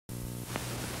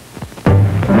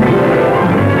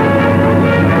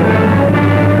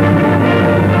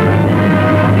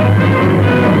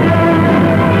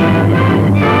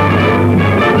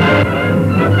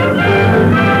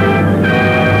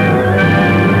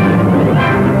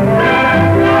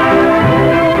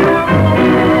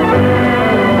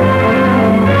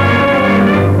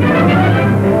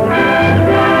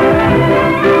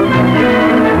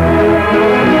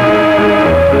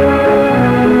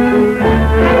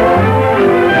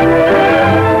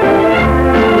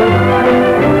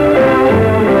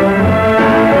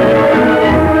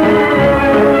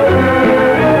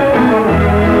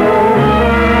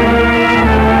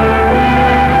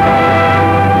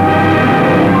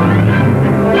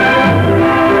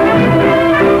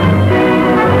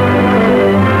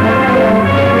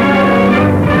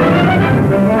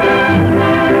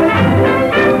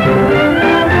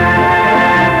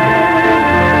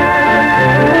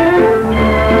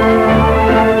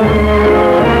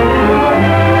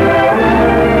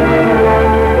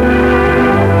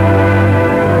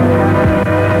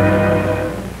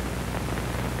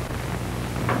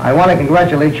want to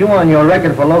congratulate you on your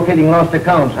record for locating lost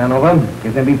accounts, Hanover.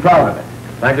 You can be proud of it.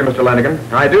 Thank you, Mr. Lanigan.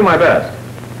 I do my best.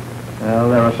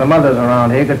 Well, there are some others around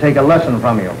here who could take a lesson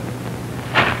from you.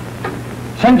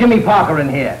 Send Jimmy Parker in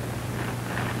here.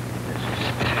 This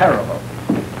is terrible.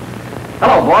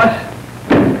 Hello, boss.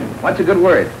 What's a good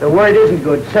word? The word isn't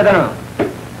good. Sit down.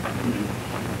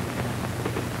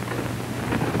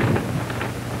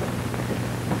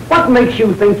 What makes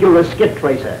you think you're a skip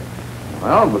tracer?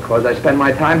 Well, because I spend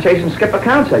my time chasing skip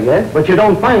accounts, I guess. But you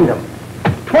don't find them.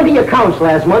 20 accounts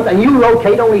last month, and you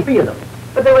locate only 3 of them.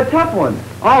 But they were tough ones.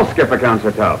 All skip accounts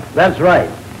are tough. That's right.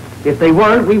 If they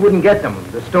weren't, we wouldn't get them.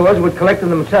 The stores would collect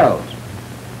them themselves.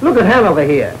 Look at Hanover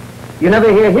here. You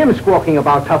never hear him squawking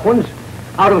about tough ones.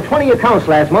 Out of 20 accounts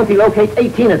last month, he locates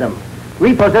 18 of them.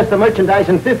 Repossessed the merchandise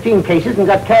in 15 cases and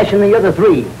got cash in the other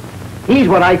 3. He's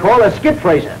what I call a skip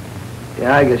tracer.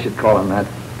 Yeah, I guess you'd call him that,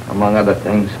 among other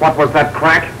things. What was that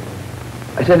crack?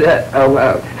 I said,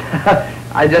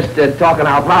 I just talking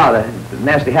out loud. A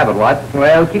nasty habit, what?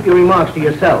 Well, keep your remarks to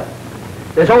yourself.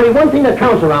 There's only one thing that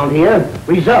counts around here,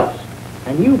 results.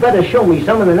 And you better show me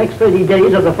some in the next 30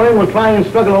 days or the firm will try and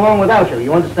struggle along without you.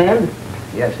 You understand?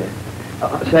 Yes, sir.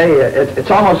 Say,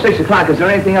 it's almost 6 o'clock. Is there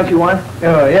anything else you want?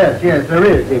 Oh, yes, there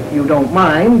is, if you don't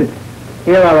mind.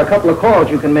 Here are a couple of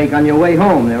calls you can make on your way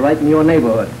home. They're right in your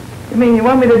neighborhood. You mean you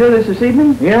want me to do this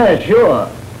evening? Yeah, sure.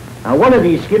 Now, one of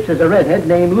these skips is a redhead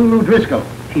named Lulu Driscoll.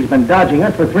 She's been dodging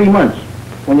us for 3 months.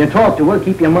 When you talk to her,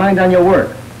 keep your mind on your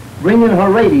work. Bring in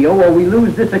her radio or we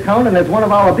lose this account and it's one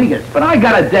of our biggest. But I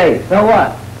got a date. So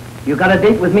what? You got a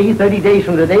date with me 30 days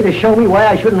from today to show me why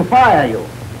I shouldn't fire you.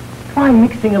 Try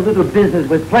mixing a little business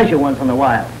with pleasure once in a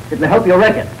while. It'll help your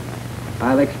record.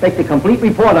 I'll expect a complete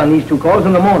report on these 2 calls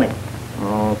in the morning.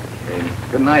 Okay.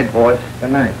 Good night, boys.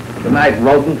 Good night. Good night,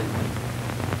 rodent.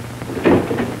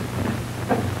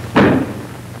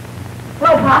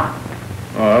 Hello, Pop.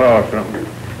 Oh, hello, son.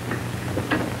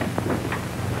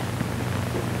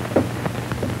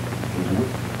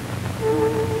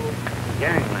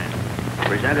 Gangland,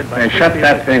 presented by... Hey, shut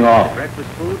that thing off. Breakfast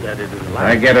food that is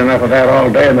I get enough of that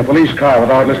all day in the police car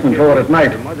without listening to it at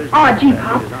night. Oh, gee,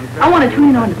 Pop. I want to tune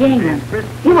in on Gangland.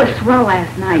 He was swell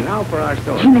last night. Now for our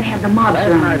story. Jim and had the mob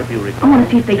surrounded. I want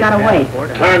to see if they got away.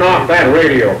 Turn off that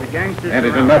radio. And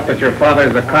it's enough that your father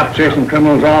is a cop chasing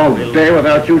criminals all day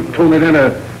without you tuning in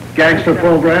a gangster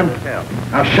program?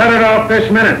 Now shut it off this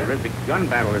minute. Gun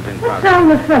battle is in What's all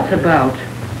the fuss about?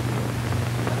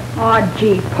 Oh,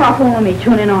 gee, Pop won't let me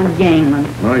tune in on Gangland.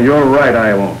 No, you're right,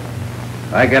 I won't.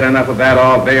 I get enough of that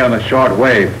all day on the short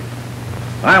wave.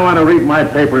 I want to read my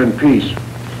paper in peace.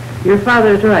 Your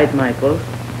father's right, Michael.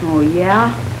 Oh,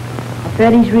 yeah? I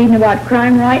bet he's reading about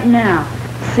crime right now.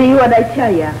 See what I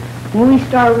tell you. Movie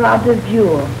star robbed a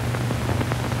jewel.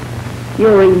 You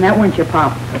were reading that, weren't you,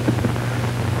 Pop?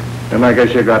 And I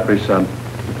guess you got me, son.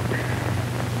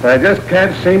 I just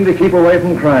can't seem to keep away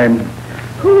from crime.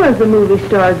 Who was the movie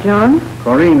star, John?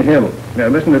 Corrine Hill. Now,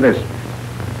 listen to this.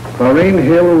 Corrine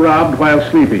Hill robbed while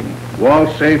sleeping. Wall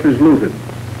safe is looted.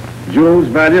 Jewels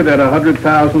valued at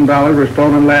 $100,000 were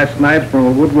stolen last night from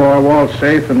a Woodmore wall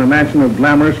safe in the mansion of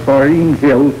glamorous Corrine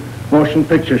Hill, motion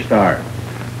picture star.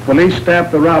 Police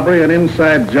staffed the robbery an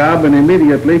inside job and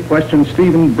immediately questioned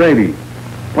Stephen Brady,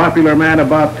 popular man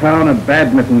about town, a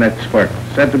badminton expert,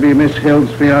 said to be Miss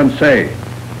Hill's fiancé.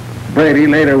 Brady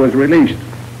later was released.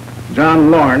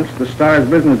 John Lawrence, the star's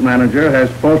business manager,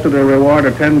 has posted a reward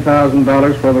of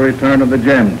 $10,000 for the return of the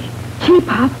gems. Gee,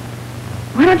 Pop,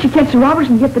 why don't you catch the robbers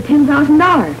and get the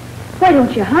 $10,000? Why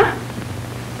don't you, huh?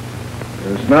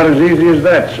 It's not as easy as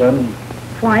that, son.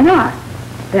 Why not?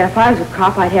 If I was a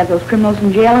cop, I'd have those criminals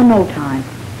in jail in no time.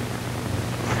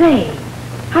 Say,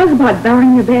 how's about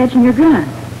borrowing your badge and your gun?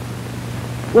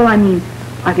 Well, I mean,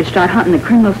 I could start hunting the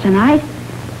criminals tonight,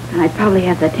 and I'd probably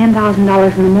have the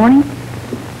 $10,000 in the morning.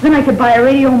 Then I could buy a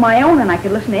radio of my own, and I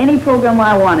could listen to any program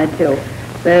I wanted to.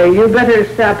 Say, you better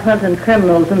stop hunting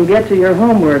criminals and get to your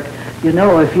homework. You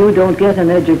know, if you don't get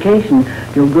an education,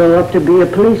 you'll grow up to be a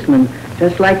policeman,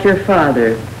 just like your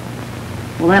father.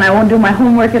 Well, then I won't do my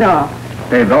homework at all.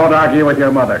 Hey, don't argue with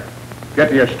your mother. Get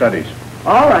to your studies.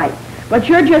 All right, but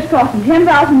you're just tossing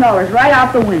 $10,000 right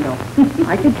out the window.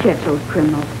 I could catch those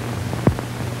criminals.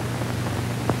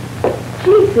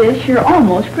 Gee, sis, you're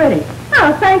almost pretty.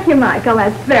 Oh, thank you, Michael.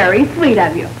 That's very sweet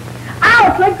of you.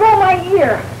 Ouch, let go of my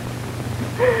ear.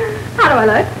 How do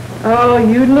I look? Oh,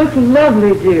 you look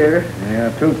lovely, dear.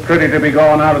 Yeah, too pretty to be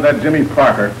going out with that Jimmy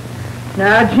Parker.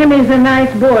 Now, Jimmy's a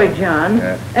nice boy, John.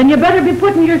 Yeah. And you better be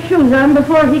putting your shoes on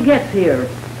before he gets here.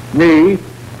 Me?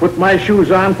 Put my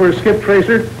shoes on for a skip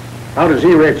tracer? How does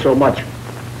he rate so much?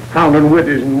 Hounding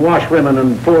widdies and washwomen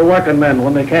and poor working men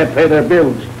when they can't pay their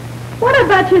bills. What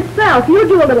about yourself? You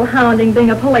do a little hounding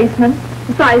being a policeman.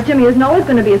 Besides, Jimmy isn't always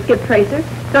going to be a skip tracer.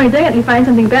 Don't you think it? You find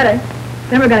something better.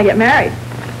 Then we're going to get married.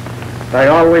 I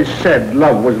always said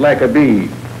love was like a bee.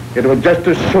 It would just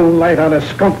as soon light on a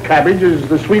skunk cabbage as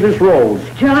the sweetest rose.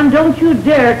 John, don't you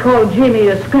dare call Jimmy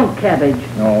a skunk cabbage.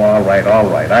 Oh, all right.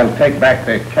 I'll take back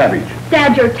the cabbage.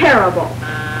 Dad, you're terrible.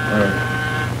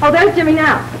 Oh, there's Jimmy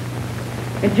now.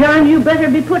 John, you better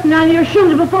be putting on your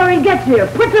shoes before he gets here.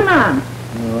 Put them on.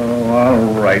 Oh,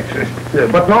 all right.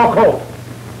 But no coat.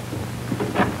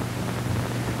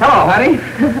 Hello, honey.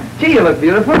 Gee, you look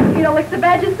beautiful. You don't look so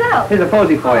bad yourself. Here's a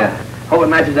posy for you. Hope it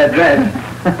matches that dress.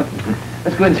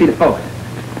 Let's go ahead and see the folks.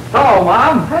 Hello,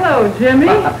 Mom. Hello, Jimmy.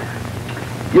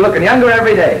 You're looking younger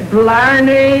every day.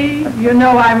 Blarney, you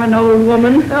know I'm an old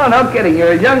woman. No kidding.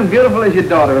 You're as young and beautiful as your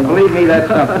daughter, and believe me, that's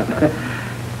something.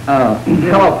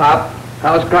 Hello, Pop.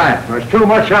 How's crime? There's too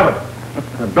much of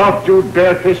it. Don't you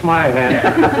dare kiss my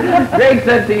hand. Great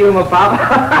sense of humor, Pop.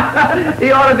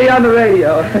 He ought to be on the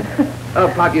radio. Oh,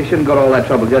 Pop, you shouldn't go to all that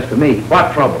trouble just for me.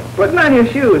 What trouble? Putting on your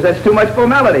shoes. That's too much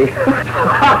formality.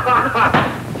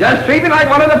 Just treat me like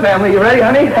one of the family. You ready,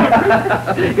 honey?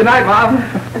 Good night, Mom.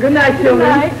 Good night, Good children.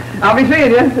 night. I'll be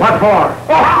seeing you. What for?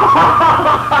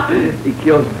 He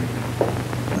kills me.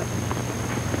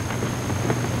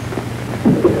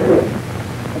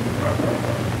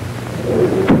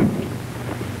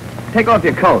 Take off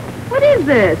your coat. What is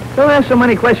this? Don't ask so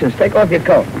many questions. Take off your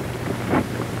coat.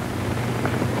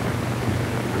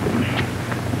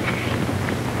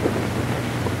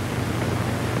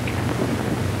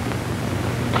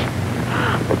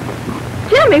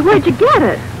 Jimmy, where'd you get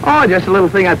it? Oh, just a little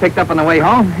thing I picked up on the way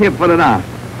home. Here, put it on.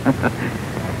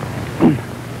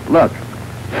 Look.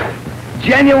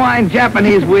 Genuine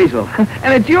Japanese weasel.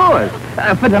 And it's yours.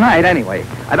 For tonight, anyway.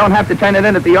 I don't have to turn it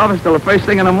in at the office till the first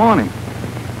thing in the morning.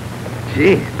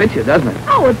 Gee, fits you, doesn't it?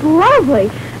 Oh, it's lovely.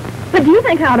 But do you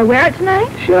think I ought to wear it tonight?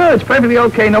 Sure, it's perfectly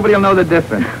okay. Nobody will know the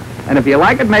difference. And if you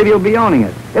like it, maybe you'll be owning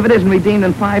it. If it isn't redeemed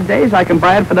in 5 days, I can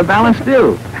buy it for the balance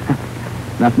due.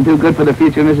 Nothing too good for the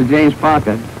future Mrs. James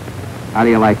Parker. How do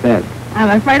you like that? I'm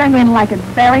afraid I'm going to like it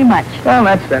very much. Well,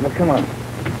 that's settled. Come on.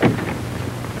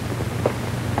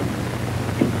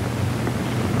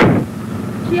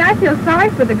 Gee, I feel sorry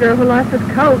for the girl who lost his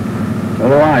coat. So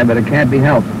do I, but it can't be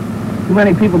helped. Too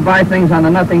many people buy things on the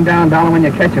nothing down dollar when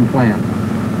you catch 'em plan.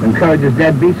 It encourages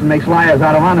deadbeats and makes liars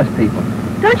out of honest people.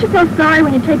 Don't you feel sorry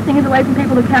when you take things away from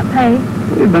people who can't pay?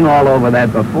 We've been all over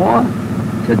that before.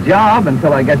 It's a job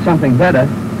until I get something better.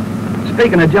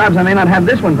 Speaking of jobs, I may not have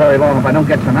this one very long if I don't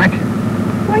get some action.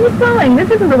 Where are you going? This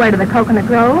isn't the way to the Coconut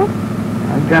Grove.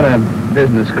 I've got a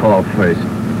business call first.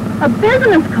 A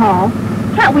business call?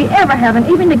 Can't we ever have an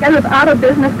evening together without a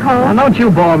business call? Now, don't you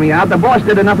bore me out. The boss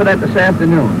did enough of that this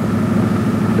afternoon.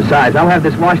 Besides, I'll have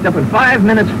this washed up in 5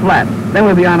 minutes flat. Then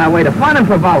we'll be on our way to fun and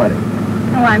frivolity.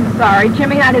 Oh, I'm sorry,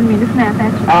 Jimmy. I didn't mean to snap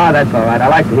at you. Ah, that's all right. I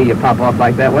like to hear you pop off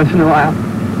like that once in a while.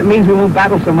 It means we won't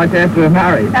battle so much after we're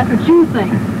married. That's what you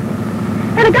think.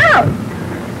 And it goes.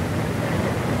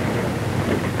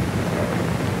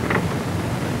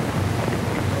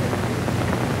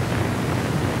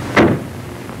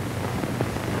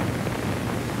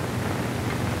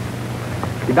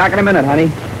 Be back in a minute, honey.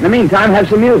 In the meantime, have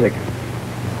some music.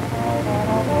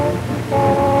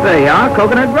 There you are,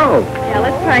 Coconut Grove. Yeah,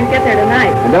 let's try and get there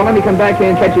tonight. And don't let me come back here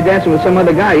and catch you dancing with some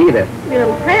other guy either. Be a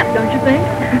little cramped, don't you think?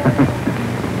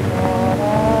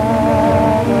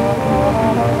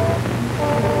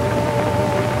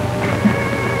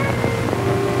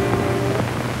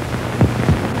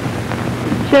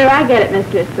 Sure, I get it, Miss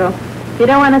Driscoll. You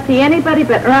don't want to see anybody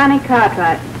but Ronnie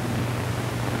Cartwright.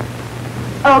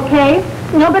 Okay,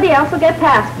 nobody else will get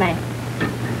past me.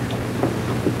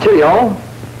 Cheerio.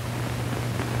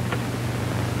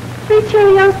 Three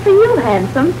Cheerios for you,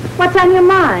 handsome. What's on your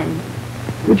mind?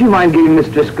 Would you mind giving Miss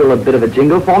Driscoll a bit of a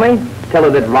jingle for me? Tell her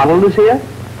that Ronald is here?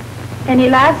 Any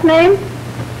last name?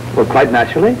 Well, quite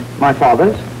naturally. My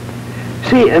father's.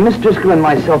 See, Miss Driscoll and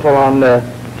myself are on,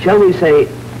 shall we say,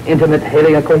 intimate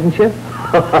hailing acquaintanceship?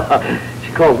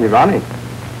 She calls me Ronnie.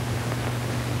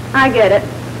 I get it.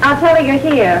 I'll tell her you're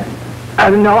here.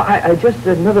 No, I just,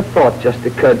 another thought just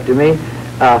occurred to me.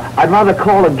 I'd rather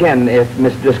call again if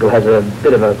Miss Driscoll has a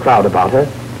bit of a crowd about her.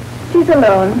 She's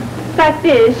alone. Fact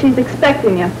is, she's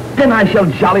expecting you. Then I shall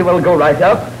jolly well go right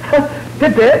up.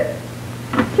 Dit.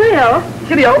 Cheerio.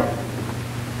 Cheerio.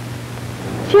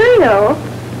 Cheerio.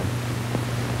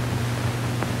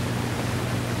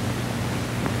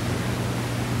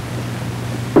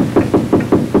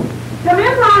 Come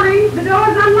in, Ronnie. The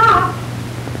door's unlocked.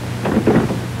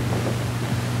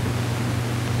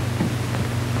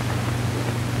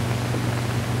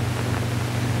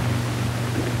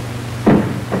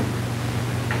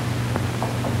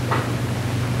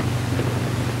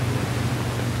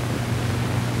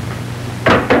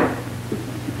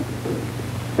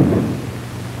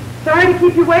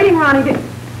 keep you waiting, Ronnie.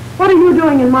 What are you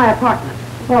doing in my apartment?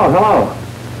 Oh, hello.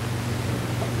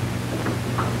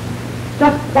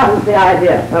 Just what is the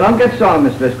idea? Now, don't get sore,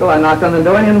 Miss Driscoll. I knocked on the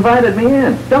door and you invited me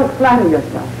in. Don't flatter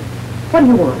yourself. What do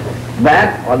you want?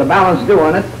 That, or the balance due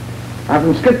on it. I'm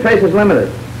from Skip Traces Limited.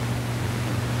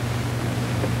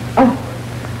 Oh,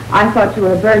 I thought you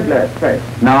were a burglar at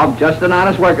first. No, just an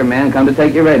honest working man come to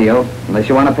take your radio, unless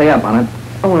you want to pay up on it.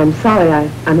 Oh, I'm sorry.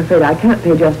 I'm afraid I can't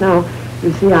pay just now.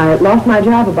 You see, I lost my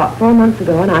job about 4 months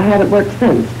ago, and I haven't worked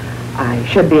since. I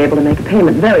should be able to make a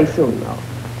payment very soon, though.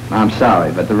 I'm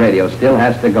sorry, but the radio still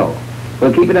has to go.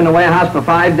 We'll keep it in the warehouse for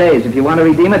 5 days. If you want to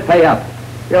redeem it, pay up.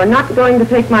 You're not going to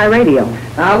take my radio.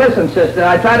 Now, listen, sister,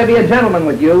 I try to be a gentleman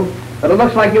with you, but it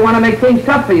looks like you want to make things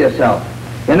tough for yourself.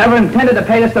 You never intended to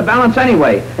pay us the balance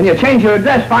anyway, and you changed your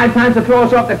address 5 times to throw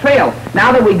us off the trail.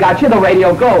 Now that we got you, the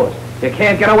radio goes. You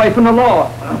can't get away from the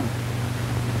law.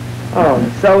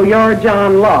 Oh, so you're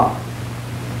John Law.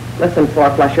 Listen,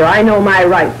 Four-Flusher, I know my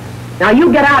rights. Now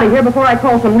you get out of here before I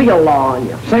call some real law on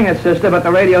you. Sing it, sister, but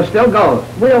the radio still goes.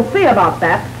 We'll see about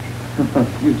that.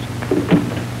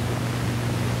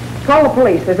 Call the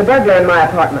police. There's a burglar in my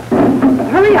apartment.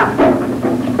 Hurry up.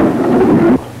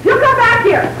 You come back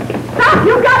here. Stop!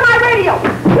 You've got my radio.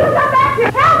 You come back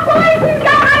here. Help, police! He's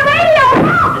got my radio.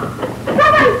 Help!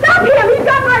 Somebody stop him. He's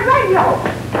got my radio.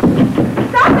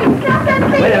 Stop him. Stop that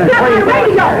thief. He's got my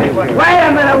radio.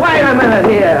 Wait a minute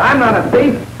here. I'm not a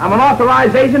thief. I'm an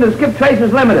authorized agent of Skip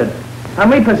Traces Limited.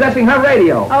 I'm repossessing her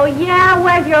radio. Oh, yeah?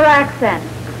 Where's your accent?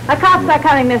 The cops are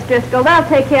coming, Miss Driscoll. They'll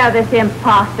take care of this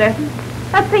imposter.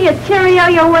 Let's see you cheerio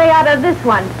your way out of this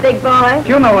one, big boy.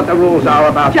 You know what the rules are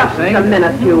about Just this thing. a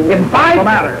minute, you. In 5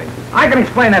 matters. I can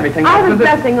explain everything. I was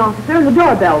dressing, officer, and the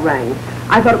doorbell rang.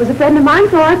 I thought it was a friend of mine,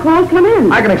 so I called, come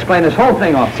in. I can explain this whole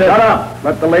thing, officer. Shut up.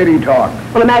 Let the lady talk.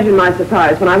 Well, imagine my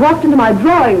surprise when I walked into my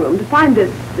drawing room to find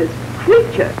this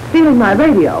creature stealing my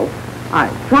radio. I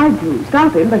tried to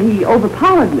stop him, but he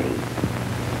overpowered me.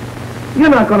 You're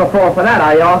not going to fall for that,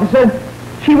 are you, officer?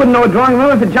 She wouldn't know a drawing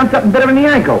room if it jumped up and bit her in the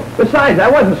ankle. Besides, I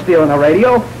wasn't stealing a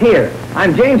radio. Here,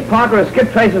 I'm James Parker of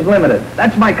Skip Traces Limited.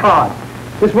 That's my card.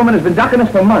 This woman has been ducking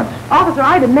us for months. Officer,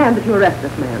 I demand that you arrest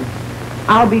this man.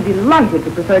 I'll be delighted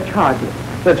to prefer charges.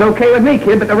 That's okay with me,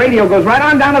 kid, but the radio goes right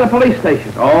on down to the police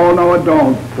station. Oh, no, it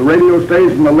don't. The radio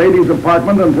stays in the lady's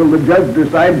apartment until the judge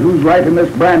decides who's right in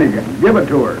this Brannigan. Give it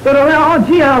to her. But, oh,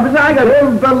 gee, officer, I got...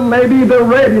 Give the lady the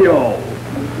radio.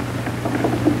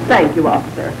 Thank you,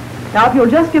 officer. Now, if you'll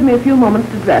just give me a few moments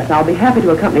to dress, I'll be happy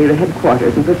to accompany you to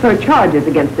headquarters and prefer charges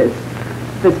against this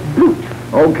brute.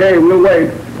 Okay, we'll wait.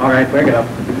 All right, break it up.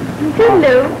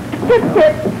 Toodaloo. Tip,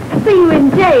 tip. See you in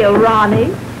jail,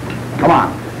 Ronnie. Come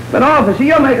on. But, officer,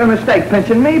 you're making a mistake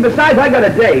pinching me. Besides, I got a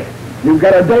date. You've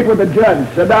got a date with the judge.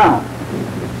 Sit down.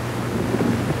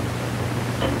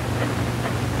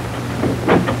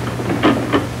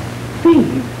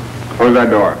 Steve. Close that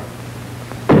door.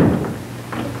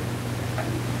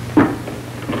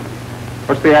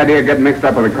 What's the idea of getting mixed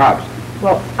up with the cops?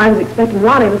 Well, I was expecting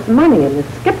Ronnie with some money, and the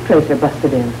skip tracer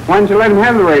busted in. Why didn't you let him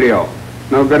have the radio?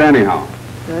 No good anyhow.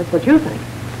 That's what you think.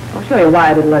 I'll show you why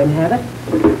I didn't let him have it.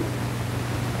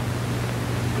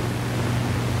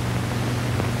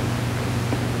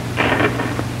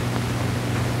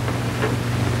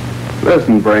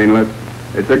 Listen, Brainless,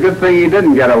 it's a good thing you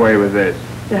didn't get away with this.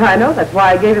 Yeah, I know. That's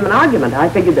why I gave him an argument. I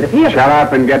figured that if he had... Shut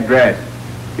up and get dressed.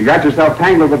 You got yourself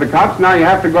tangled with the cops, now you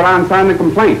have to go down and sign the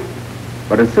complaint.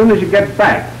 But as soon as you get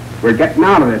back, we're getting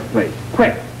out of this place.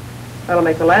 Quick. That'll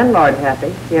make the landlord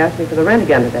happy. He asked me for the rent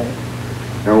again today.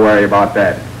 Don't worry about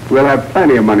that. We'll have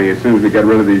plenty of money as soon as we get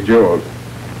rid of these jewels.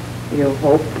 You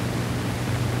hope.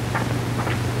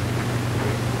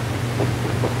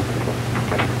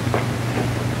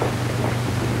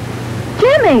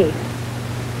 Jimmy!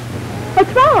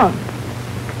 What's wrong?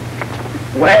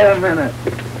 Wait a minute.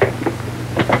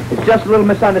 It's just a little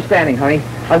misunderstanding, honey.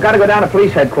 I've got to go down to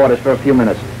police headquarters for a few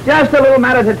minutes. Just a little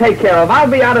matter to take care of. I'll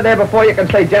be out of there before you can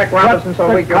say Jack Robinson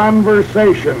so we can...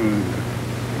 Conversation.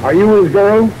 Are you his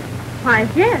girl? Why,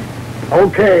 yes.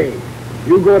 Okay.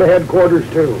 You go to headquarters,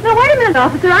 too. No, wait a minute,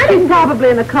 officer. I He's didn't...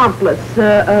 probably an accomplice.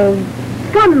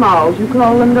 Gun malls, you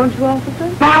call them, don't you, officer?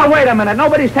 Now, wait a minute.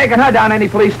 Nobody's taking her down any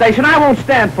police station. I won't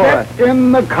stand for it. Get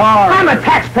in the car. I'm a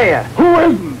taxpayer. Who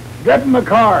isn't? Get in the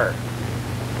car.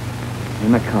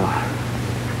 In the car.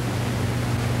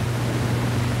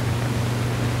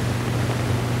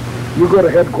 You go to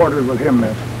headquarters with him,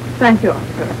 miss. Thank you,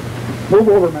 officer. Move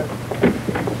over, miss.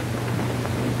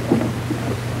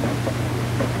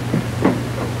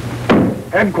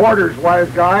 Headquarters, wise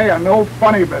guy, and no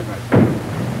funny business.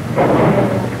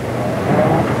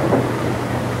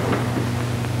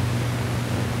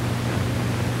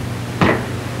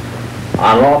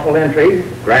 Unlawful entry,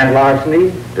 grand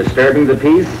larceny, disturbing the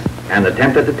peace, and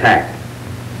attempted attack.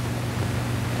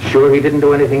 Sure he didn't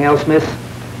do anything else, miss?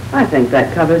 I think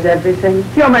that covers everything.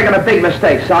 You're making a big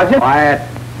mistake, Sergeant. Quiet.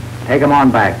 Take him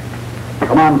on back.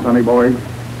 Come on, Sonny boy.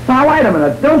 Now, wait a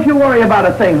minute. Don't you worry about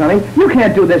a thing, honey. You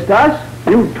can't do this to us.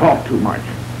 You talk too much.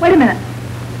 Wait a minute.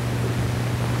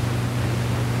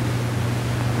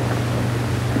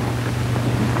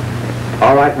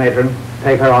 All right, matron.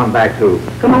 Take her on back, too.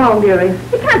 Come along, dearie.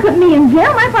 You can't put me in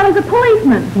jail. My father's a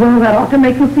policeman. Well, that ought to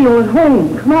make you feel at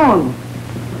home. Come on.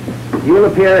 You'll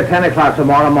appear at 10 o'clock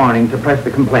tomorrow morning to press the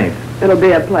complaint. It'll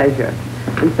be a pleasure.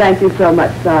 And thank you so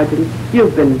much, Sergeant.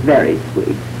 You've been very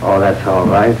sweet. Oh, that's all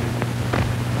right.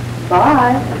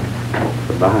 Bye.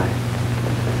 Goodbye.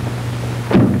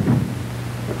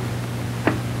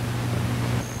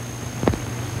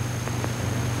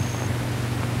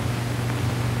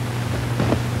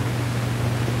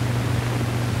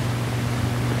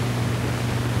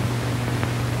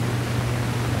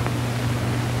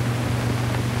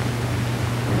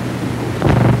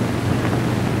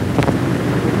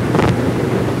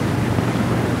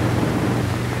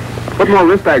 Put more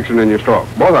wrist action in your stroke,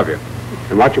 both of you.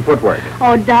 And watch your footwork.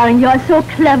 Oh, darling, you're so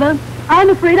clever. I'm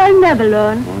afraid I'll never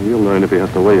learn. Well, you'll learn if he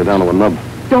has to weigh you down to a nub.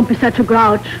 Don't be such a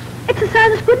grouch.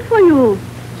 Exercise is good for you.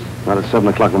 Not at 7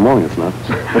 o'clock in the morning, it's not.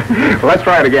 Well, let's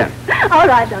try it again. All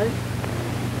right, darling.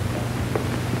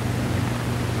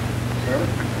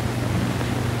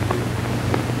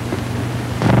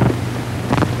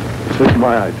 This is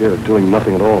my idea of doing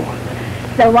nothing at all.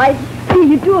 So why do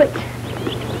you do it?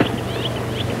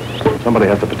 Somebody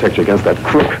has to protect you against that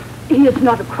crook. He is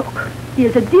not a crook. He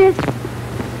is a dear...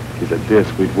 He's a dear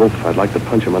sweet wolf. I'd like to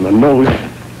punch him on the nose.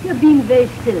 You're being very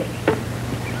silly.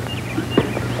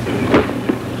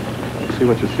 See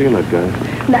what you see in that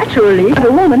guy. Naturally,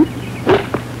 a woman.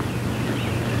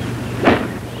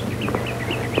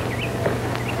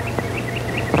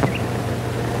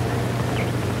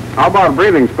 How about a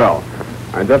breathing spell?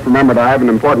 I just remembered I have an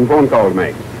important phone call to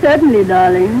make. Certainly,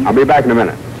 darling. I'll be back in a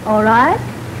minute. All right.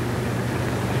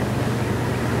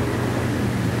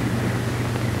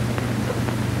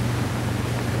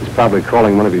 He's probably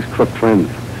calling one of his crook friends.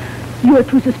 You are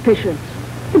too suspicious.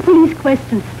 The police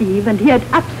questioned Steve, and he had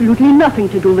absolutely nothing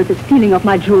to do with the stealing of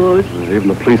my jewels. Even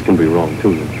the police can be wrong,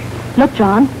 too. Look,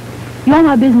 John, you're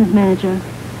my business manager,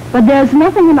 but there's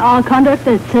nothing in our conduct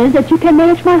that says that you can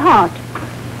manage my heart.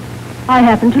 I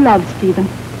happen to love Stephen.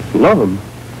 Love him?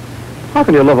 How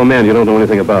can you love a man you don't know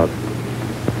anything about?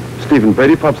 Stephen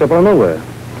Brady pops up out of nowhere.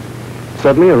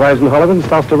 Suddenly he arrives in Hollywood and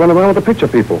starts to run around with the picture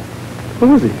people.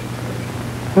 Who is he?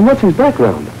 And what's his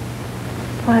background?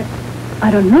 Why,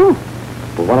 I don't know.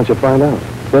 Well, why don't you find out?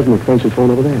 There's an extension phone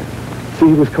over there. See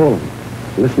who was calling.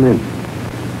 Listen in.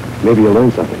 Maybe you'll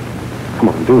learn something. Come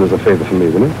on, do us a favor for me,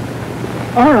 will you?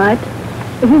 All right.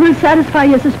 If we will satisfy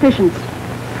your suspicions.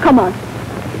 Come on.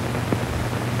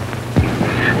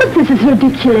 But this is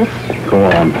ridiculous. Go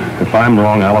on. If I'm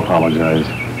wrong, I'll apologize.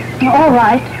 All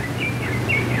right.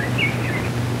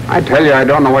 I tell you, I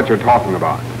don't know what you're talking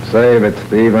about. Save it,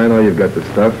 Steve. I know you've got the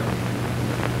stuff.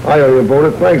 I owe you a vote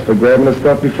of thanks for grabbing the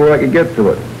stuff before I could get to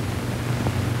it.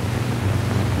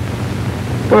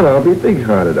 But I'll be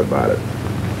big-hearted about it.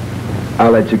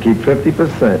 I'll let you keep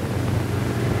 50%.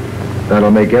 That'll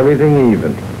make everything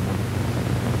even.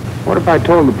 What if I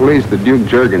told the police that Duke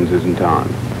Juergens is in town?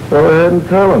 Go ahead and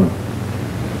tell him.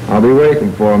 I'll be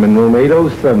waiting for him in room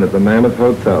 807 at the Mammoth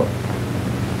Hotel.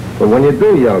 But when you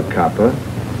do, young copper,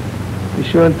 be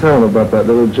sure and tell him about that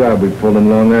little job we pulled in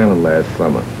Long Island last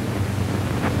summer.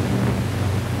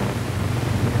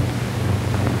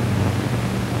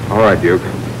 All right, Duke.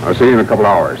 I'll see you in a couple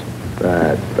hours.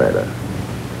 That's better.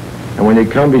 And when you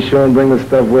come, be sure and bring the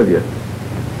stuff with you.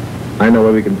 I know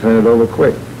where we can turn it over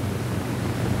quick.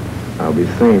 I'll be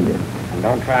seeing you. And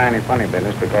don't try any funny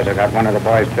business because I got one of the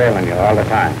boys trailing you all the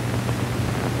time.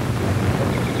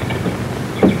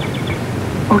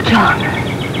 Oh, John,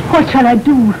 what shall I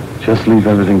do? Just leave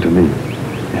everything to me.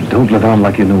 And don't let on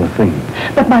like you know a thing.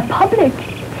 But my public.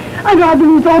 I'd rather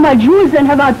lose all my jewels than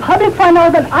have our public find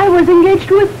out that I was engaged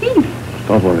to a thief.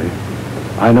 Don't worry.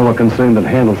 I know a concern that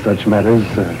handles such matters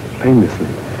painlessly.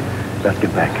 Let's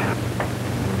get back.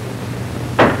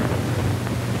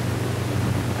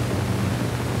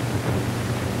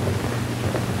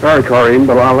 Sorry, Corrine,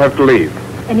 but I'll have to leave.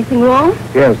 Anything wrong?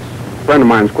 Yes. A friend of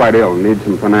mine's quite ill and needs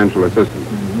some financial assistance.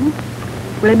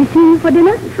 Will I be seeing you for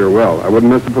dinner? Sure will. I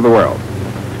wouldn't miss it for the world.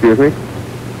 Excuse me?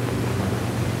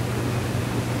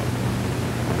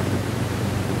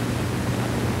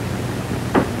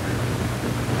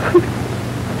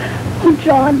 Oh,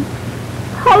 John,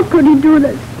 how could he do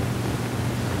this?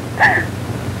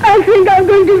 I think I'm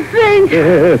going to faint.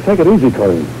 Here, take it easy,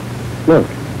 Colleen. Look,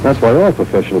 that's why all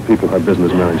professional people have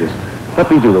business managers. Let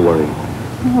me do the worrying.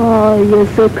 Oh, you're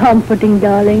so comforting,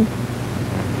 darling.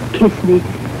 Kiss me.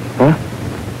 Huh?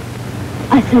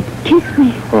 I said, kiss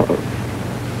me. Uh-oh.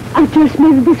 I just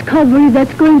made a discovery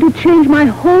that's going to change my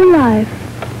whole life.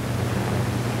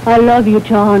 I love you,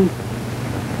 John.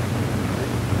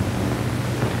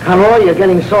 Conroy, you're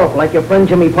getting soft like your friend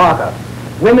Jimmy Parker.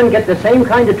 Women get the same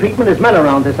kind of treatment as men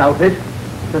around this outfit.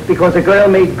 Just because a girl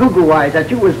made goo-goo eyes at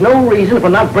you was no reason for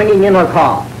not bringing in her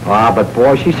car. Ah, but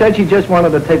boy, she said she just wanted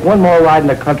to take one more ride in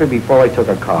the country before I took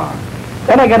her car.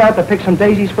 Then I got out to pick some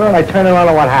daisies for her, and I turned around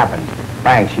and what happened?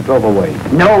 Bang, she drove away.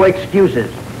 No excuses.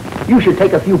 You should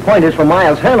take a few pointers from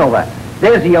Miles Hanover.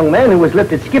 There's a young man who has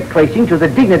lifted skip tracing to the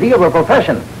dignity of a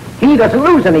profession. He doesn't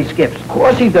lose any skips. Of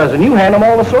course he doesn't. You hand him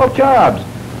all the soft jobs.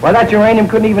 Why, that uranium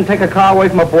couldn't even take a car away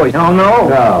from a boy. No.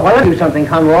 Well, let me do something,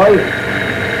 Conroy.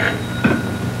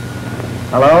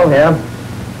 Hello, yeah?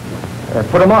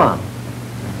 Put him on.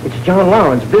 It's John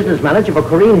Lawrence, business manager for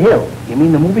Corrine Hill. You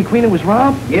mean the movie queen who was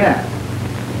robbed? Yeah.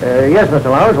 Yes, Mr.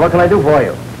 Lawrence, what can I do for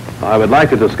you? I would like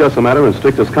to discuss the matter in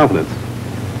strictest confidence.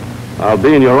 I'll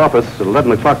be in your office at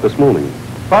 11 o'clock this morning.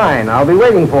 Fine, I'll be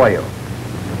waiting for you.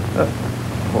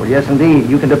 Oh, yes, indeed.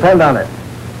 You can depend on it.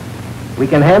 We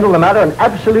can handle the matter in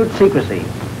absolute secrecy.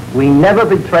 We never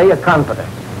betray a confidence.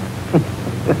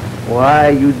 Why,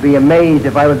 you'd be amazed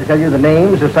if I were to tell you the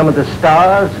names of some of the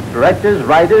stars, directors,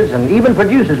 writers, and even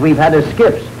producers we've had as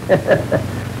skips.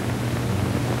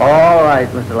 All right,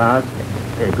 Mr.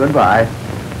 Lawrence. Goodbye.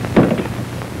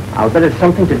 I'll bet it's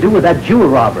something to do with that jewel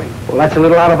robbery. Well, that's a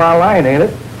little out of our line, ain't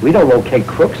it? We don't locate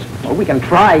crooks. Well, we can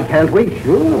try, can't we?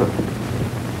 Sure.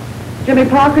 Jimmy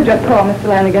Parker just called, Mr.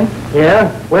 Lanigan. Yeah?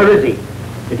 Where is he?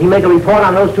 Did he make a report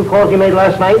on those 2 calls he made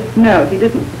last night? No, he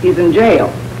didn't. He's in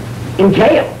jail. In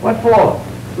jail? What for?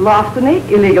 Larceny,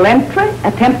 illegal entry,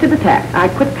 attempted attack. I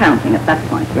quit counting at that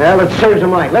point. Well, it serves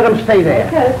him right. Let him stay there.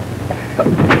 Okay.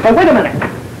 But wait a minute.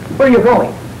 Where are you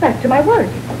going? Back to my work.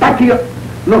 Back to your...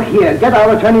 Look here, get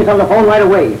our attorneys on the phone right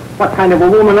away. What kind of a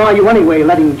woman are you anyway,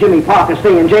 letting Jimmy Parker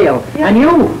stay in jail? Yeah. And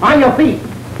you, on your feet.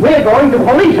 We're going to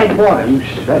police headquarters.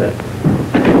 You said it.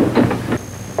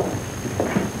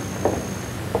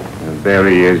 And there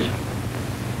he is.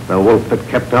 The wolf that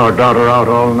kept our daughter out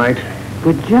all night.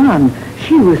 But, John,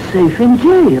 she was safe in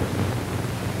jail.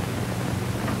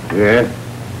 Yeah?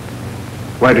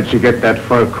 Why did she get that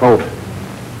fur coat?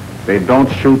 They don't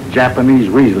shoot Japanese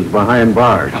weasels behind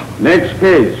bars. Next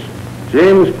case.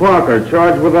 James Parker,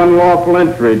 charged with unlawful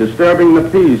entry, disturbing the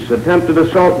peace, attempted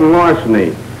assault and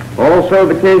larceny. Also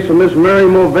the case of Miss Mary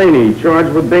Mulvaney,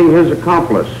 charged with being his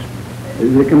accomplice.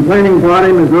 Is the complaining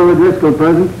party, Miss Lola Driscoll,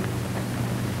 present?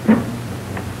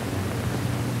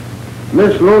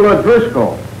 Miss Lola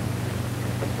Driscoll.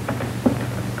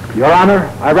 Your Honor,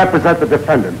 I represent the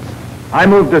defendants. I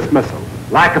move dismissal.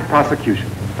 Lack of prosecution.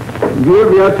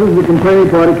 Good, the answer is the complaining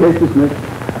party, case dismissed.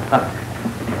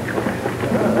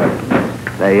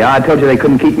 There you are. I told you they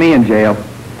couldn't keep me in jail.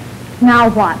 Now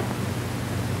what?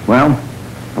 Well,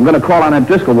 I'm going to call on that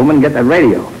Driscoll woman and get that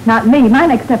radio. Not me. My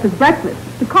next step is breakfast.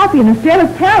 The coffee in this jail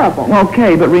is terrible.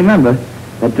 Okay, but remember,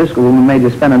 that Driscoll woman made you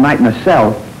spend a night in a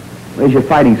cell. Where's your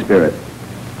fighting spirit?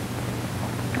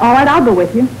 All right, I'll go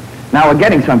with you. Now we're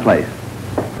getting someplace.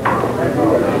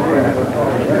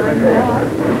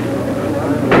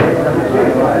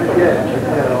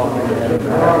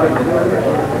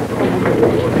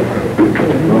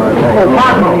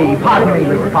 Oh, pardon me,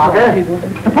 Mr. Parker.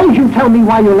 Suppose you tell me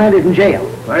why you landed in jail.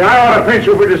 I ought to pinch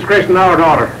you for disgracing our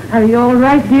daughter. Are you all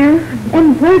right, dear?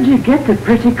 And where'd you get the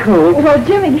pretty coat? Well,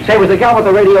 Jimmy... Say, was the gal with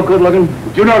the radio good looking?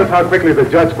 Did you notice how quickly the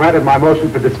judge granted my motion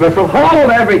for dismissal?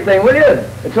 Hold everything, will you?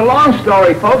 It's a long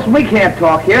story, folks, and we can't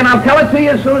talk here, and I'll tell it to you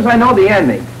as soon as I know the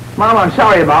ending. Mom, I'm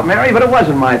sorry about Mary, but it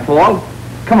wasn't my fault.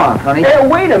 Come on, honey. Hey,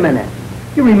 wait a minute.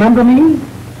 You remember me?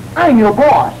 I'm your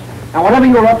boss. Now, whatever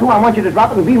you're up to, I want you to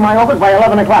drop it and be in my office by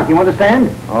 11 o'clock. You understand?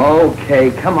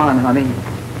 Okay, come on, honey.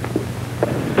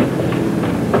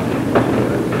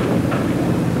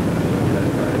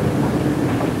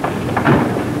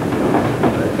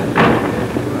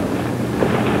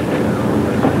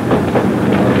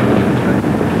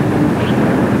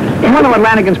 I wonder what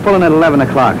Lanigan's pulling at 11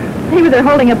 o'clock. Maybe they're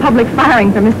holding a public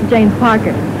firing for Mr. James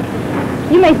Parker.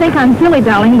 You may think I'm silly,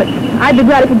 darling, but I'd be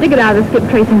glad if you did get out of the skip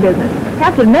tracing business.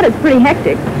 Have to admit, it's pretty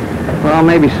hectic. Well,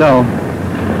 maybe so.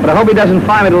 But I hope he doesn't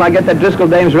find me till I get that Driscoll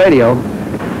dame's radio.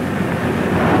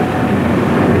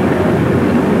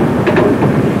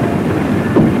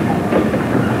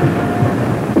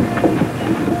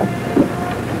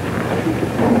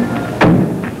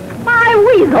 My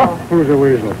weasel! Who's a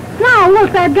weasel? Now, Oh,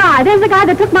 look, that guy. There's the guy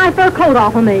that took my fur coat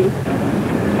off of me.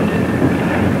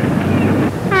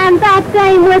 And that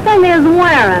dame with him is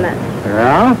wearing it.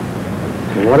 Yeah?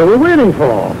 So what are we waiting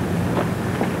for?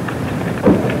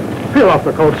 Peel off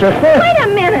the coat, sister. Wait a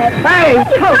minute. Hey,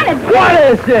 what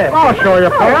is this? I'll show you,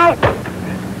 pal.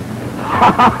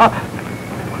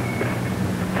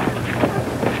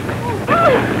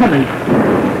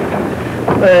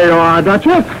 There you are,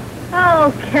 Duchess.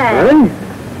 Okay. Ready?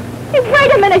 Hey,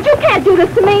 wait a minute. You can't do this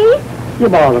to me. You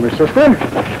bother me, sister.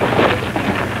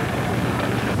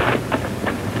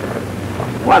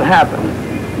 What happened?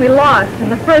 We lost in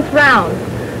the first round.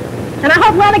 And I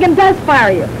hope Lanigan does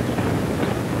fire you.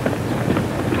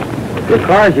 Your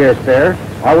car's here, sir.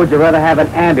 Or would you rather have an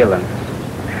ambulance?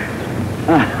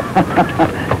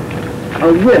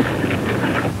 Oh, yes.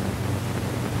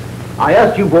 I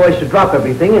asked you boys to drop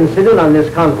everything and sit in on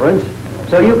this conference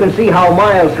so you can see how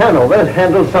Miles Hanover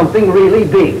handled something really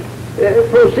big.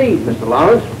 Proceed, Mr.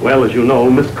 Lawrence. Well, as you know,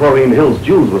 Miss Corrine Hill's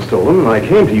jewels were stolen, and I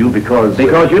came to you because...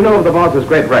 Because you know of the boss's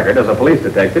great record as a police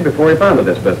detective before he founded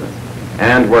this business.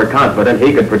 And we're confident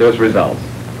he could produce results.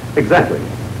 Exactly.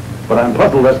 But I'm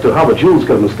puzzled as to how the jewels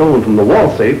could have been stolen from the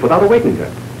wall safe without awakening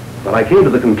her. But I came to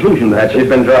the conclusion that... She'd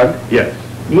been drugged? Yes.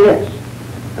 Yes.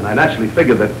 And I naturally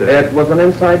figured that... It was an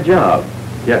inside job.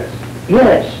 Yes.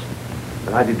 Yes.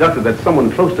 And I deducted that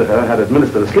someone close to her had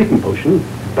administered a sleeping potion,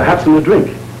 perhaps in a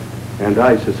drink. And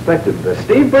I suspected that...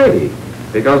 Steve Brady,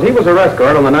 because he was a arrest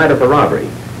guard on the night of the robbery.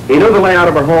 He knew the layout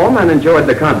of her home and enjoyed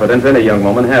the confidence any young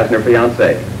woman has in her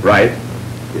fiancé, right?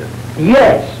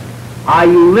 Yes. Are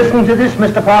you listening to this,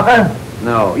 Mr. Parker?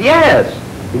 No. Yes.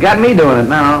 You got me doing it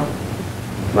now.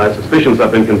 My suspicions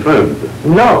have been confirmed.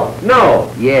 No.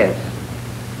 No. Yes.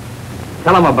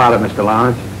 Tell him about it, Mr.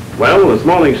 Lawrence. Well, this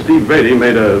morning Steve Brady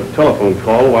made a telephone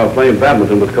call while playing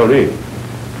badminton with Corrine.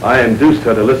 I induced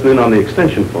her to listen in on the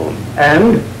extension phone.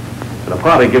 And? And a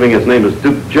party giving his name as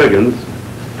Duke Juergens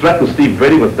threatened Steve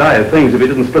Brady with dire things if he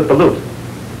didn't split the loot.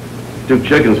 Duke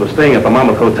Juergens was staying at the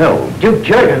Monmouth Hotel. Duke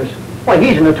Juergens? Why,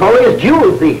 he's a notorious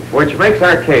jewel thief. Which makes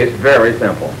our case very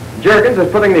simple. Juergens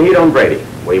is putting the heat on Brady.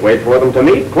 We wait for them to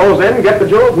meet, close in, get the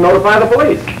jewels, and notify the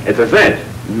police. It's a cinch.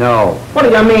 No. What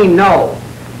do you mean, no?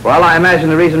 Well, I imagine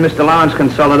the reason Mr. Lawrence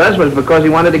consulted us was because he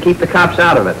wanted to keep the cops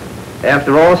out of it.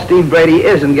 After all, Steve Brady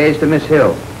is engaged to Miss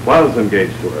Hill. Was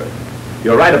engaged to her.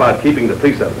 You're right about keeping the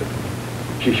police out of it.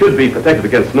 She should be protected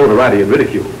against notoriety and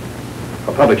ridicule.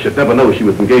 The public should never know she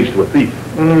was engaged to a thief.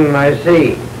 I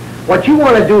see. What you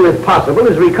want to do, if possible,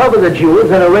 is recover the jewels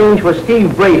and arrange for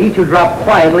Steve Brady to drop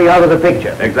quietly out of the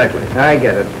picture. Exactly. I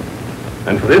get it.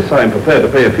 And for this, I am prepared to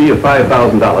pay a fee of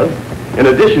 $5,000, in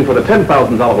addition for the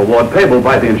 $10,000 reward payable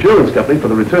by the insurance company for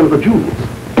the return of the jewels.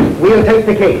 We'll take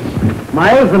the case.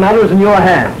 Miles, the matter is in your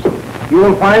hands. You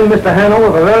will find Mr.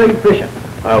 Hanover very efficient.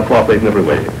 I'll cooperate in every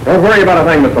way. Don't worry about a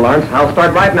thing, Mr. Lawrence. I'll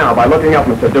start right now by looking up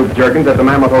Mr. Duke Juergens at the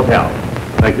Mammoth Hotel.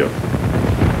 Thank you.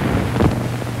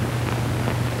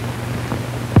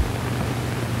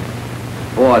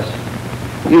 Boss,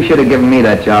 you should have given me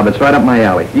that job. It's right up my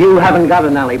alley. You haven't got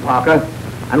an alley, Parker.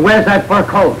 And where's that fur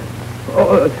coat?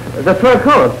 The fur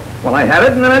coat? Well, I had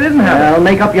it and then I didn't have it. Well,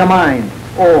 make up your mind.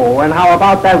 Oh, and how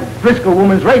about that Driscoll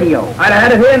woman's radio? I'd have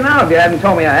had it here now if you hadn't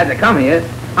told me I had to come here.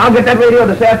 I'll get that radio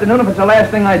this afternoon if it's the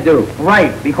last thing I do.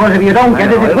 Right, because if you don't get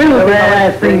it, it will be the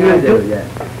last thing you do. Yeah.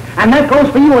 And that goes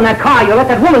for you in that car you let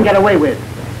that woman get away with.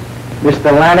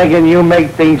 Mr. Lanigan, you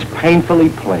make things painfully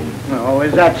plain. Oh,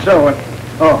 is that so?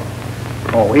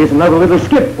 Oh, here's another little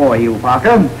skip for you,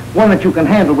 Parker. One that you can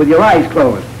handle with your eyes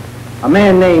closed. A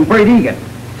man named Brady Egan.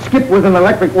 Skip with an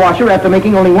electric washer after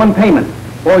making only one payment.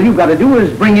 All you've got to do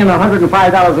is bring in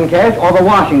 $105 in cash or the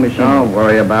washing machine. Don't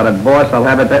worry about it, boss. I'll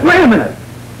have it that... Wait a minute.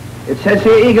 It says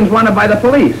here Egan's wanted by the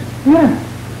police. Yeah.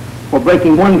 For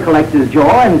breaking one collector's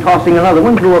jaw and tossing another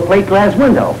one through a plate glass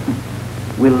window.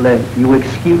 Will you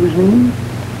excuse me?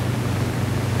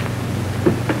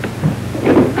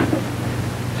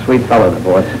 Sweet fellow, the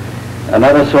boss.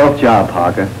 Another soft job,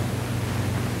 Parker.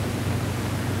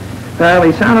 Well,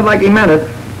 he sounded like he meant it.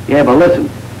 Yeah, but listen.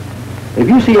 If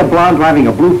you see a blonde driving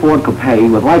a blue Ford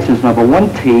Coupe with license number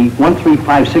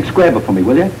 1T1356, grab it for me,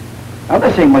 will you? Now,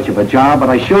 this ain't much of a job, but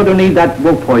I sure do need that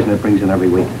wolf poison it brings in every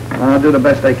week. I'll do the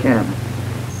best I can.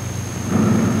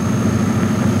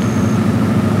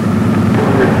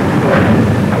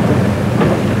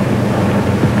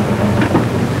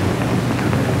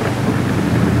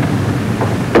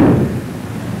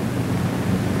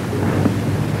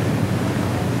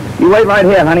 You wait right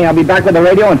here, honey. I'll be back with the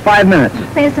radio in 5 minutes.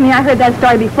 Seems to me I heard that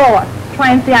story before.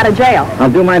 Try and stay out of jail. I'll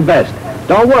do my best.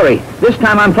 Don't worry. This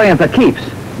time I'm playing for keeps.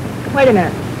 Wait a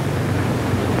minute.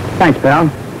 Thanks, pal.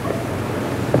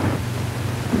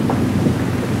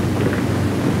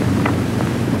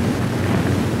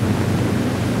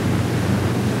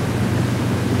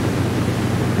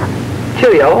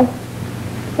 Cheerio.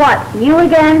 What, you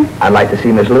again? I'd like to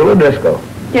see Miss Lula Driscoll.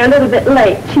 You're a little bit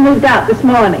late. She moved out this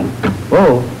morning.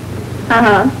 Oh.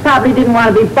 Probably didn't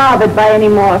want to be bothered by any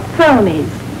more phonies.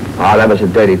 Oh, that was a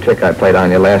dirty trick I played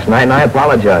on you last night, and I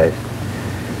apologize.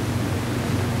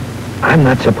 I'm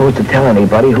not supposed to tell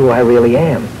anybody who I really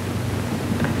am.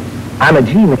 I'm a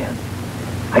G-man.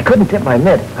 I couldn't tip my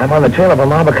mitt. I'm on the trail of a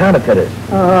mob of counterfeiters.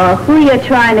 Oh, who are you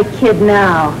trying to kid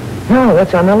now? No,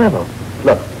 that's on the level.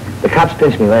 Look, the cops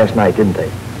pinched me last night, didn't they?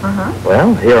 Uh-huh.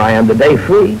 Well, here I am today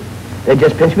free. They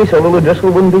just pinched me so Lula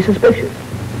Driscoll wouldn't be suspicious.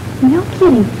 No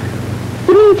kidding.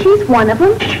 You mean she's one of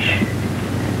them?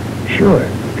 Sure.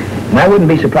 And I wouldn't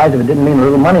be surprised if it didn't mean a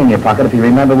little money in your pocket if you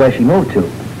remember where she moved to.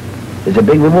 There's a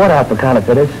big reward out for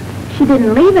counterfeiters. She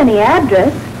didn't leave any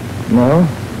address. No?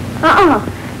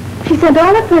 She sent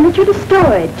all her furniture to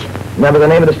storage. Remember the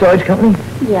name of the storage company?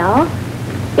 Yeah.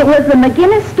 It was the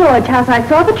McGinnis storage house. I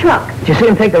saw the truck. Did you see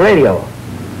him take the radio?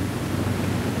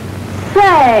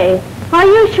 Say, are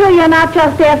you sure you're not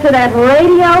just after that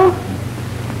radio?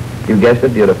 You guessed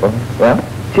it, beautiful. Well,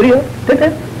 cheerio.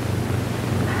 Tip-tip.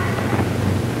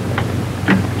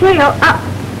 Cheerio.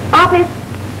 Office.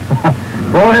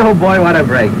 Boy, oh boy, what a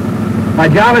break. My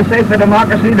job is safe for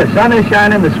democracy, the sun is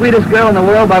shining, the sweetest girl in the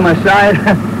world by my side.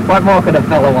 What more could a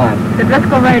fellow want? The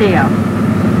Driscoll radio.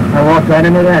 I walked right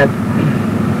into that.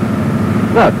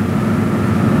 Look.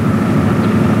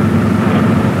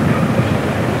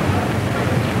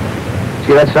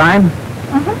 See that sign?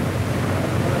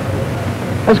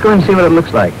 Let's go and see what it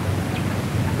looks like.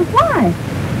 Why?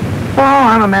 Oh,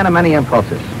 I'm a man of many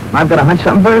impulses. I've got a hunch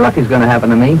something very lucky is going to happen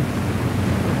to me.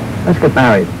 Let's get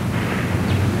married.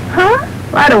 Huh?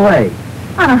 Right away.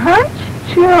 On a hunch?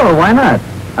 Sure, why not?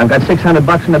 I've got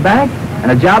 $600 in the bank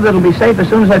and a job that'll be safe as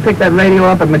soon as I pick that radio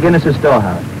up at McGinnis'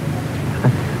 storehouse.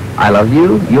 I love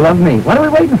you, you love me. What are we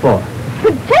waiting for?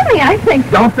 But Jimmy, I think...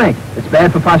 Don't think. It's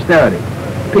bad for posterity.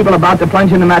 People about to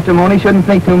plunge into matrimony shouldn't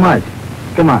think too much.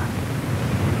 Come on.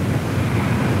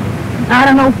 I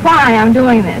don't know why I'm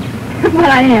doing this, but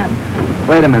I am.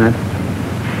 Wait a minute.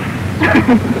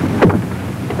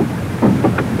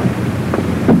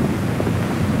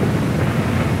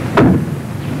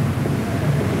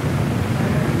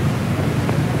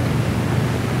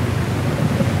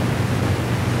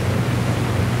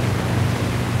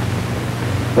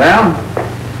 Well,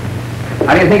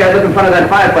 how do you think I look in front of that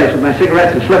fireplace with my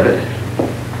cigarettes and slippers?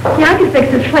 Yeah, I could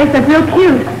fix this place up real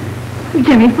cute.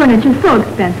 Jimmy, furniture's so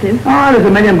expensive. Oh, there's a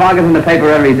million bargains in the paper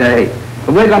every day.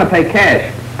 But we're going to pay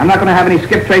cash. I'm not going to have any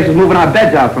skip traces moving our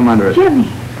beds out from under us. Jimmy.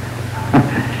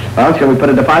 Well, shall we put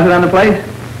a deposit on the place?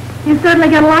 You certainly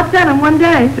got a lot done in one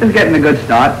day. Just getting a good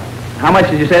start. How much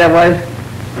did you say that was?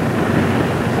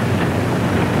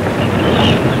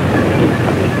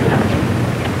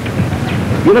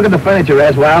 You look at the furniture,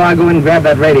 Res, while I go in and grab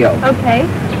that radio. Okay.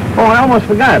 Oh, I almost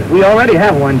forgot. We already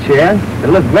have one chair. It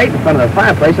looks great in front of the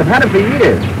fireplace. I've had it for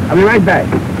years. I'll be right back.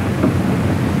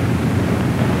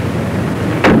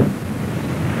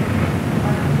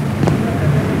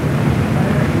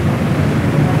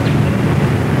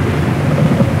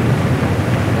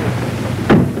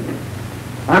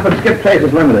 I'm for Skip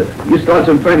Traces Limited. You stored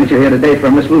some furniture here today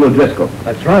from Miss Lulu Driscoll.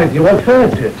 That's right. You want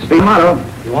furniture? It's the motto.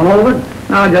 You want all of it?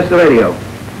 No, just the radio.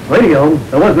 Radio?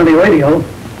 There wasn't any radio.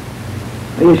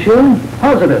 Are you sure?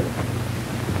 Positive.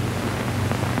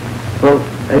 Well,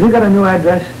 have you got a new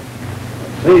address?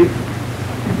 See?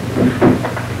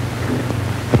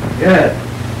 Yeah.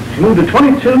 She moved to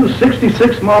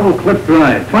 2266 Marble Cliff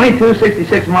Drive.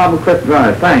 2266 Marble Cliff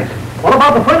Drive. Thanks. What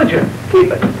about the furniture?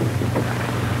 Keep it.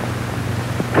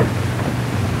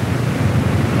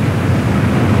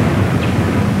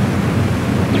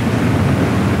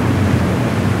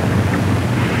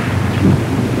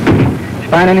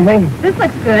 Find anything? This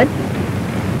looks good.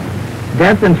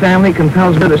 Death in family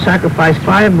compels her to sacrifice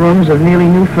 5 rooms of nearly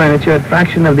new furniture at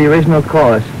fraction of the original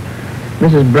cost.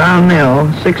 Mrs.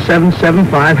 Brownell,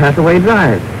 6775 Hathaway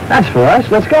Drive. That's for us.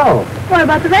 Let's go. What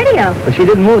about the radio? But she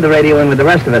didn't move the radio in with the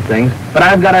rest of her things. But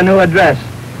I've got a new address.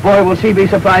 Boy, will she be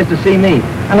surprised to see me.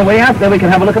 On the way out there, we can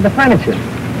have a look at the furniture.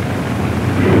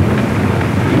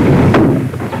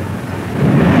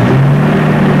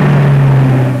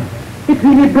 It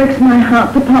really breaks my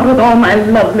heart to part with all my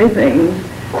lovely things.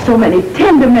 So many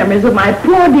tender memories of my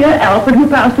poor dear Alfred who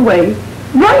passed away.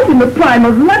 Right in the prime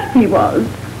of life he was.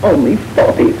 Only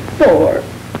 44.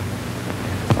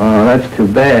 Oh, that's too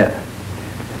bad.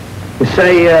 You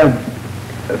say,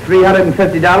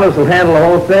 $350 will handle the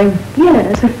whole thing?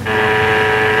 Yes.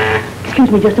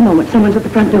 Excuse me just a moment. Someone's at the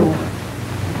front door.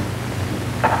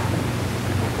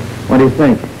 What do you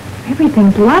think?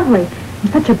 Everything's lovely. And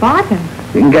such a bargain.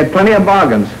 You can get plenty of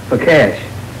bargains for cash.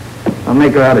 I'll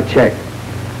make her out a check.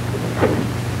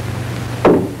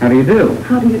 How do you do?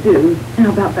 How do you do?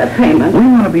 How about that payment? We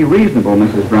want to be reasonable,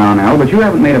 Mrs. Brownell, but you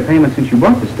haven't made a payment since you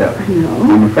bought the stuff. No.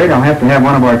 I'm afraid I'll have to have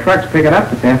one of our trucks pick it up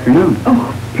this afternoon.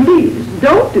 Oh, please,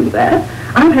 don't do that.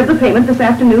 I'll have the payment this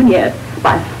afternoon yet.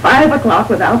 By 5 o'clock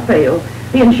without fail.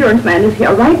 The insurance man is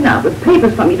here right now with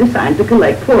papers for me to sign to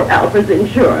collect poor Alfred's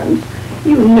insurance.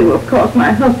 You knew, of course,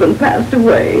 my husband passed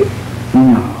away.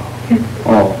 No.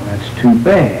 Oh, that's too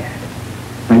bad.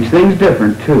 Makes things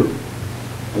different, too.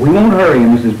 We won't hurry you,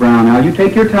 Mrs. Brownell. You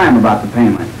take your time about the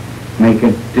payment. Make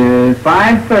it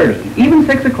 5:30, even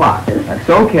 6 o'clock. That's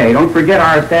okay. Don't forget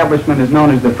our establishment is known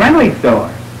as the Friendly Store.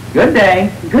 Good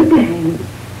day. Good day.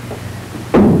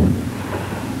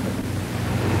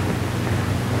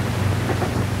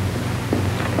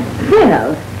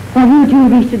 Well, have you two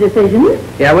reached a decision?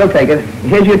 Yeah, we'll take it.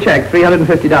 Here's your check,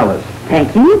 $350.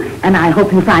 Thank you, and I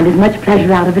hope you find as much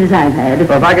pleasure out of it as I've had.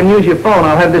 Well, if I can use your phone,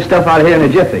 I'll have this stuff out here in a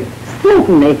jiffy.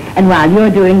 Certainly, and while you're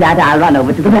doing that, I'll run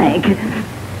over to the bank.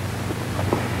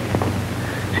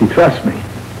 She trusts me.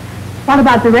 What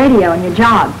about the radio and your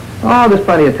job? Oh, there's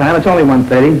plenty of time. It's only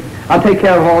 1:30. I'll take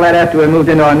care of all that after we moved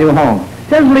into our new home.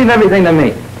 Just leave everything to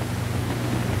me.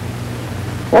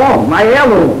 Oh, my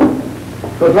heirloom.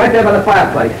 Goes right there by the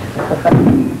fireplace.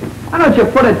 Why don't you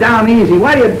put it down easy?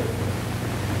 Why do you...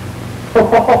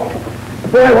 Oh,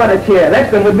 boy, what a chair.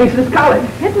 That's been with me since college.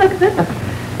 It looks it.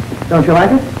 Don't you like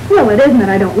it? Well, it isn't that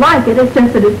I don't like it. It's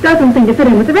just that it doesn't seem to fit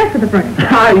in with the rest of the furniture.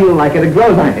 How you like it? It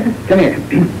grows on you. Come here.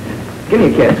 Give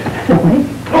me a kiss.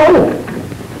 Oh!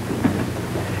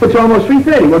 It's almost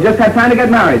 3:30. We'll just have time to get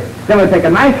married. Then we'll take a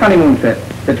nice honeymoon trip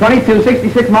to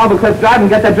 2266 Marble Cliff Drive and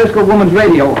get that Driscoll woman's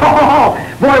radio. Oh,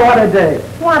 boy, what a day.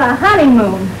 What a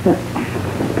honeymoon.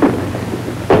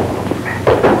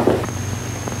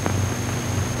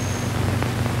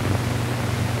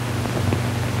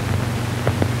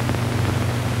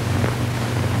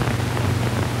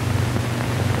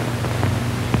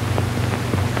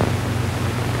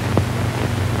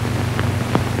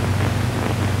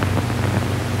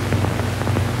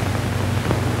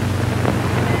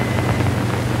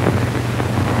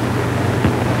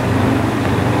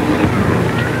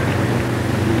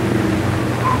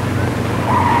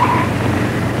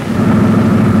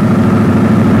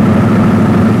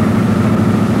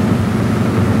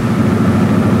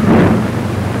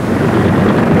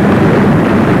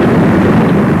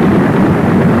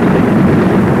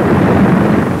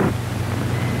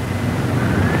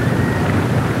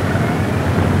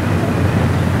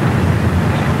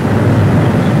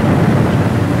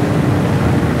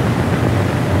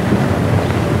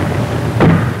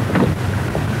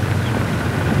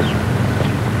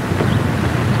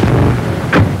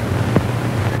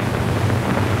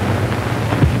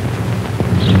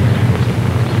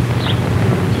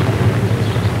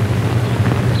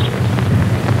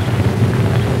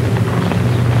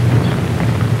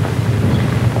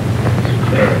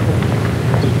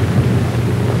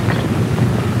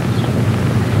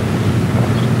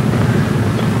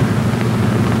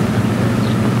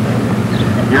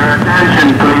 Attention,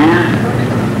 please.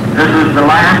 This is the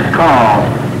last call.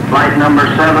 Flight number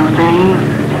 17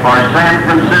 for San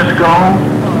Francisco,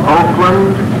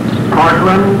 Oakland,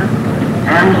 Portland,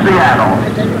 and Seattle.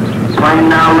 Plane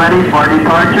now ready for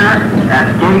departure at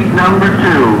gate number 2.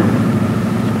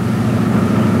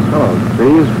 Hello,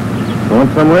 Steve. Going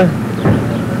somewhere?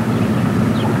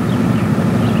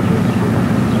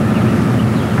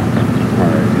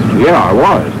 Yeah, I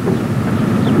was.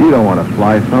 You don't want to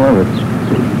fly, fella. It's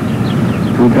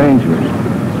too dangerous.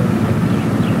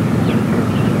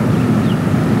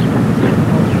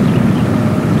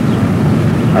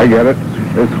 I get it.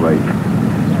 This way.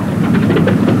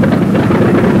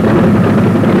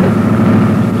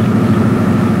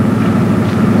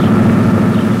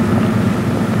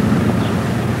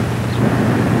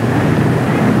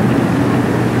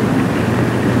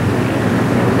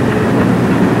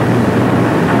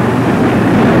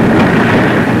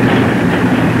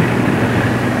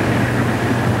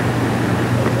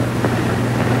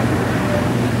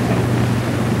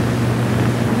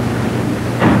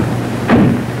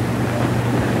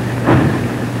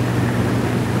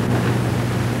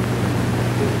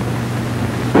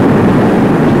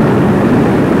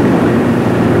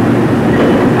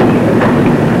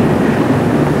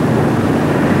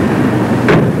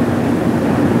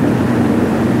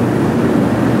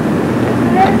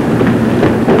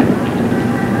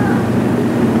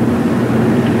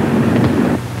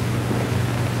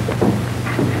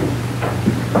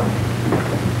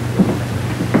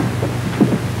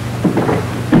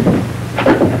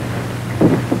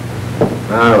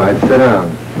 All right, sit down.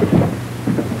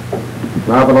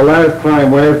 Now, for the last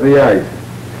time, where's the ice?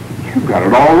 You got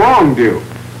it all wrong, Duke.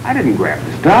 I didn't grab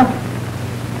the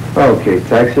stuff. Okay,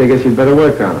 Taxi, I guess you'd better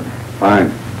work on it.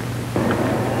 Fine.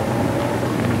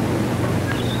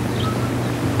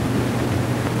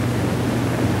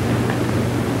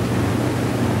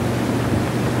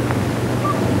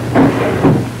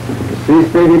 See,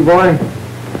 Stevie boy?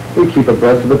 We keep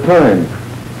abreast of the times.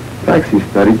 Taxi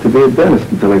studied to be a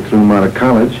dentist until they threw him out of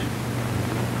college.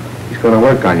 He's going to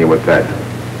work on you with that.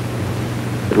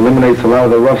 It eliminates a lot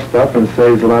of the rough stuff and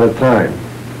saves a lot of time.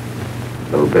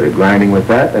 A little bit of grinding with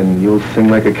that, and you'll sing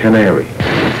like a canary.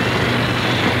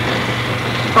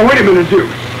 Oh, wait a minute, Duke.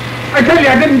 I tell you,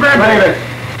 I didn't grab it.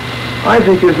 I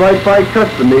think his right by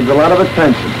custom needs a lot of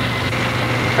attention.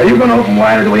 Are you going to open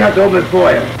wide, or do we have to open it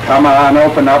for you? Come on,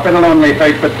 open up. It'll only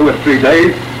take for 2 or 3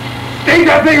 days. Take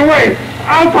that thing away.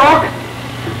 I'll talk.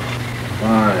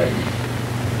 Fine.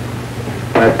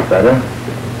 That's better.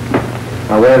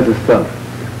 Now, where's the stuff?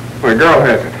 My girl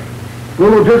has it.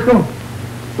 Lulu Driscoll?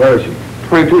 Where is she?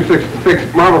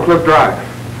 2266 Marble Cliff Drive.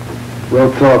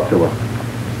 We'll talk to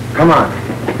her. Come on.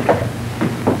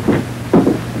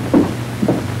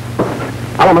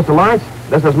 Hello, Mr. Lawrence.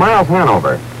 This is Miles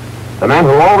Hanover, the man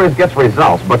who always gets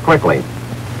results, but quickly.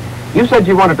 You said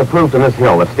you wanted to prove to Miss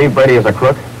Hill that Steve Brady is a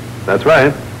crook? That's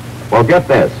right. Well, get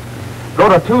this. Go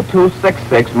to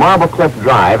 2266 Marble Cliff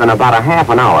Drive in about a half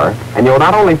an hour, and you'll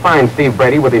not only find Steve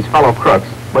Brady with his fellow crooks,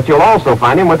 but you'll also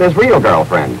find him with his real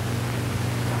girlfriend.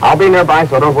 I'll be nearby,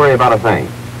 so don't worry about a thing.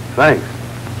 Thanks.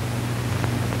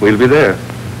 We'll be there.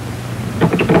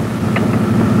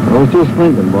 I was just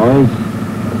thinking, boys.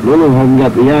 If Lulu hasn't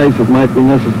got the ice, it might be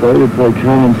necessary to take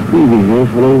Carl and Stevie here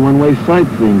for a little one-way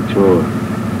sightseeing tour.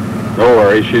 Don't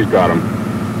worry, she's got him.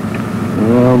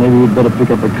 Well, maybe we'd better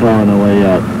pick up a car on the way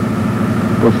out.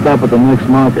 We'll stop at the next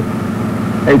market.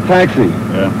 Hey, Taxi.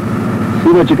 Yeah?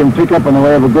 See what you can pick up on the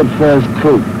way of a good fast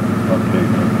coupe. Okay.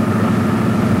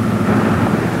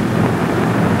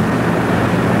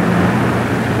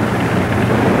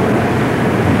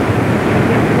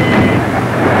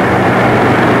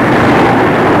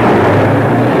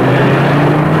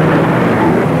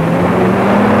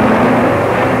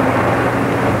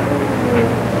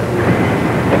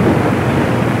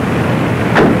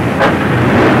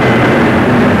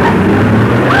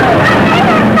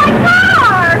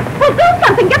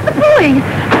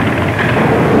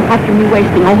 After me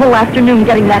wasting a whole afternoon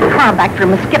getting that car back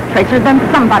from a skip tracer, then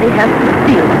somebody has to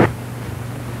steal it.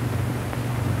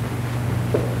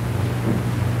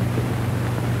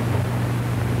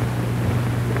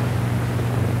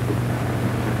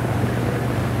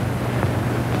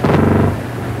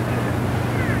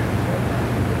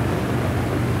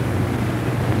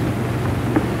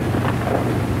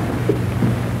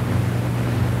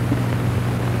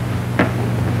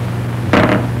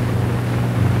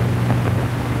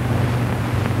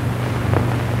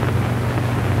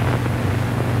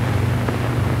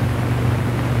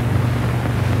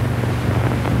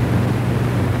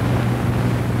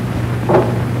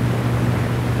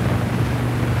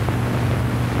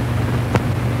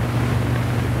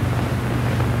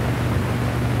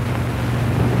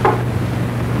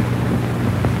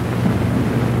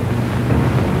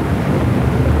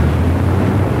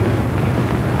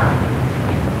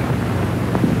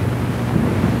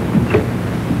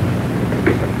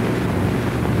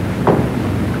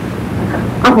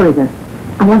 Operator,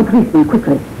 I want a policeman,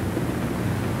 quickly.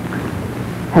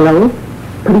 Hello?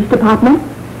 Police Department?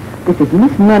 This is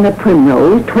Miss Myrna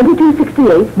Primrose,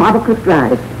 2268 Marble Cliff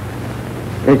Drive.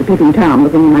 There's a peeping Tom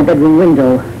looking in my bedroom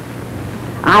window.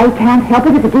 I can't help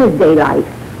it if it is daylight.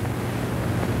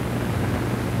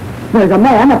 There's a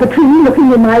man up a tree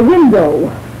looking in my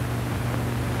window.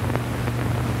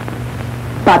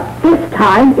 But this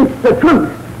time it's the truth.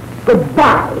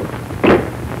 Goodbye.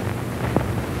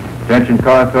 Attention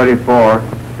car 34,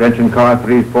 attention car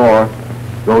 34,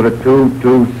 go to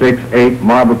 2268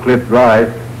 Marble Cliff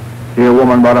Drive. See a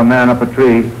woman about a man up a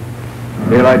tree.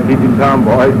 Daylight peeping Tom,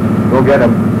 boys. Go get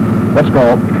him. Let's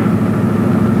go.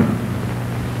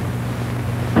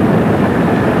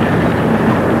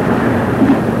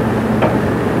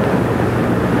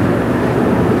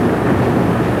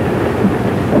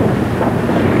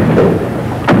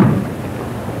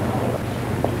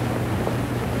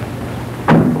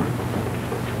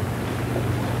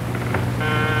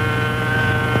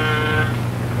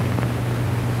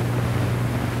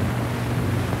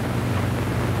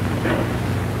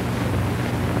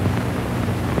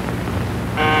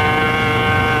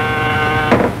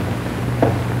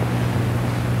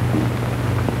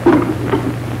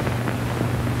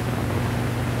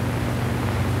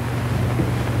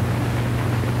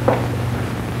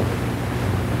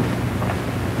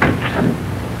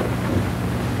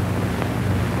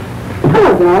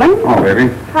 Oh,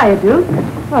 baby. Hiya, Duke.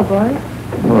 Hello, boys.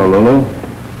 Hello, Lulu.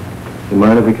 You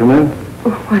mind if we come in?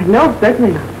 Oh, why, no,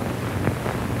 certainly not.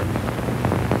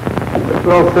 Let's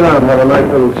all sit down and have a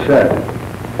nice little chat.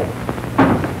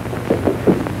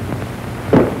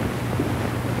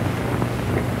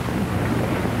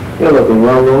 You're looking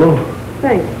well, Lulu.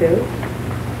 Thanks, Duke.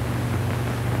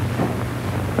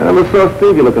 I never saw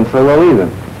Stevie looking so well either.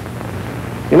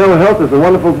 You know, health is a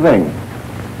wonderful thing.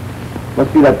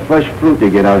 Must be that fresh fruit you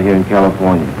get out here in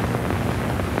California.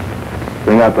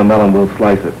 Bring out the melon, we'll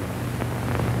slice it.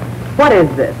 What is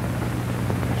this?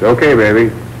 It's okay,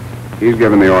 baby. He's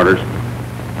giving the orders.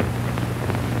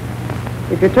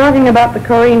 If you're talking about the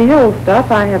Corrine Hill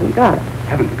stuff, I haven't got it.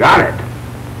 Haven't got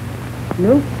it.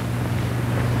 Nope.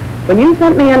 When you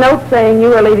sent me a note saying you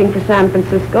were leaving for San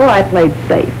Francisco, I played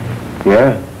safe.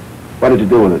 Yeah? What did you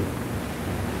do with it?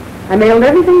 I mailed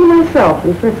everything to myself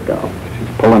in Frisco.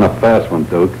 She's pulling a fast one,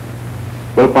 Duke.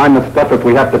 We'll find the stuff if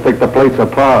we have to take the place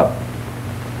apart.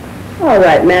 All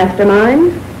right,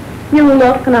 mastermind. You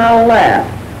look and I'll laugh.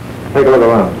 Take a look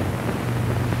around.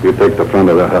 You take the front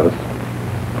of the house.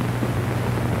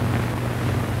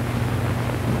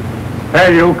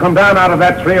 Hey, you, come down out of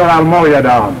that tree or I'll mow you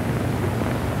down.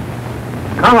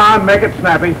 Come on, make it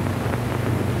snappy.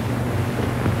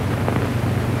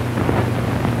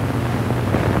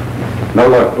 No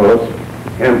luck,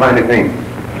 fellas. Can't find anything.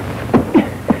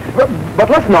 But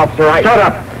listen, officer, Shut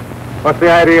up! What's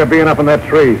the idea of being up in that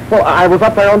tree? Well, I was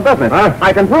up there on business. Huh?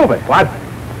 I can prove it. What?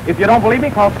 If you don't believe me,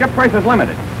 call Skip Tracers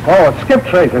Limited. Oh, it's skip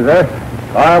tracers, eh?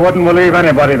 I wouldn't believe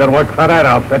anybody that worked for that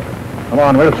outfit. Come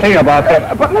on, we'll see about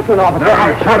that. But listen, officer,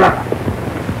 Shut up!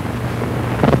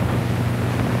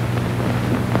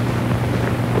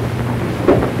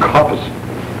 Cops.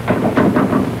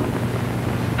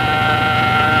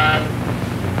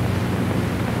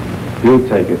 You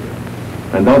take it.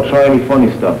 And don't try any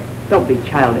funny stuff. Don't be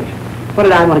childish. What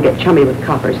did I want to get chummy with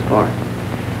coppers for?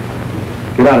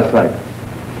 Get out of sight.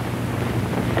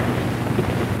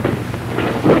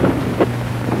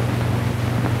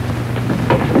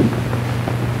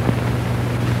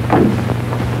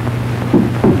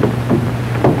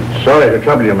 Sorry to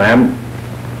trouble you, ma'am.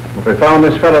 If I found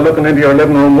this fella looking into your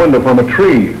living room window from a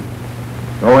tree,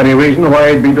 know any reason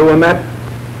why he'd be doing that?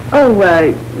 Oh,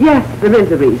 yes, there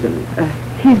is a reason.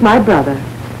 He's my brother.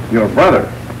 Your brother?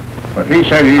 But he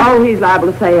said he... Oh, he's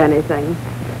liable to say anything.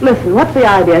 Listen, what's the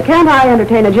idea? Can't I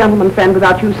entertain a gentleman friend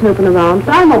without you snooping around?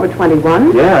 I'm over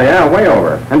 21. Yeah, way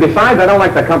over. And besides, I don't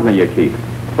like the company you keep.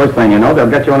 First thing you know, they'll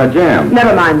get you on a jam.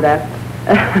 Never mind that.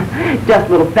 Just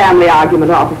a little family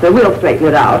argument, officer. We'll straighten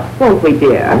it out. Won't we,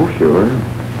 dear? Oh, sure.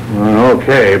 Well,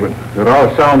 okay, but it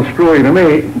all sounds screwy to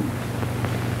me.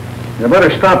 You better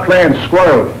stop playing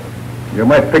squirrel. You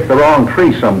might pick the wrong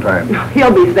tree sometime.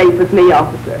 He'll be safe with me,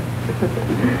 officer.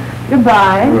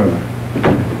 Goodbye.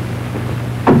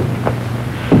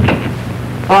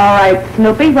 All right,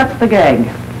 Snoopy, what's the gag?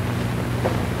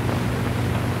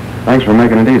 Thanks for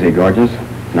making it easy, gorgeous.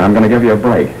 Now I'm going to give you a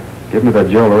break. Give me the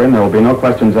jewelry and there will be no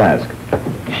questions asked.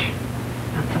 Shh.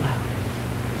 Not so loud.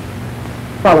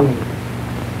 Follow me.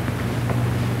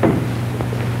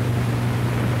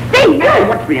 Steve! Hey,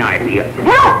 what's the idea?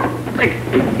 Help!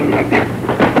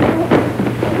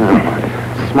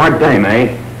 Smart dame,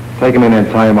 eh? Take him in and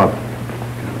tie him up.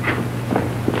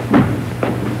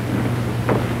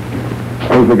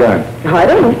 Who's the guy? I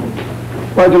don't know.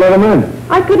 Why'd you let him in?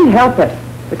 I couldn't help it.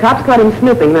 The cops caught him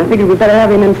snooping, and I figured we'd better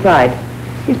have him inside.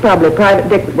 He's probably a private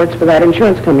dick that works for that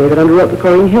insurance company that underwrote the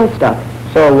Corrine Hill stuff.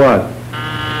 So what?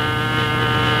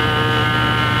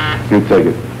 You take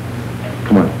it.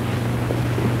 Come on.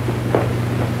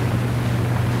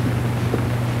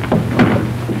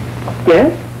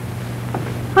 Yes?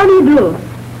 How do you do?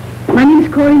 My name's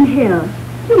Corrine Hill.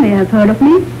 You may have heard of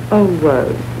me. Oh,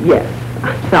 yes.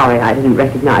 I'm sorry I didn't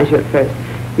recognize you at first.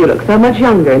 You look so much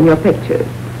younger in your pictures.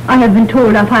 I have been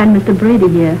told I'll find Mr. Brady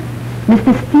here.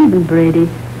 Mr. Stephen Brady.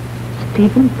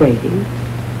 Stephen Brady?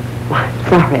 Why, I'm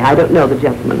sorry, I don't know the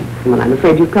gentleman. Well, I'm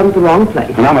afraid you've come to the wrong place.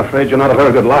 And I'm afraid you're not a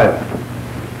very good liar.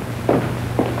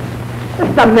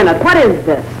 Just a minute. What is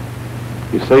this?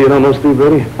 You say you don't know Steve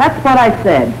Brady? That's what I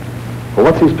said. Well,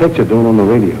 what's his picture doing on the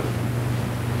radio?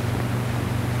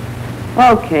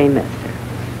 Okay, mister.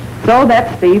 So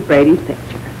that's Steve Brady's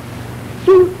picture.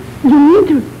 You mean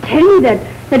to tell me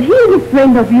that he's a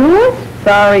friend of yours?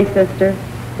 Sorry, sister.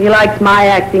 He likes my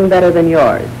acting better than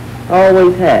yours.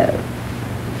 Always has.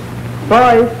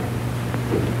 Boys.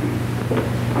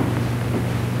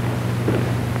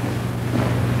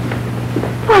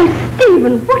 Why,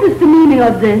 Stephen, what is the meaning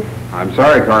of this? I'm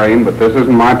sorry, Corrine, but this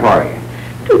isn't my party.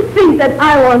 To think that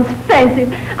I once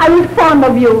fancied I was fond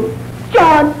of you.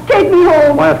 John, take me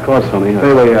home. Why, of course, honey.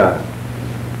 Here they are.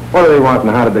 What do they want and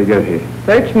how did they get here?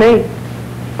 Search me.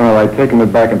 All right, take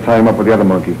him back and tie him up with the other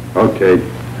monkey. Okay.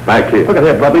 Back here. Look at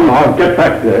that, brother. Oh, get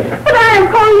back there. But I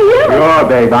am calling you. Sure,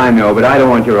 babe, I know, but I don't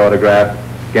want your autograph.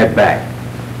 Get back.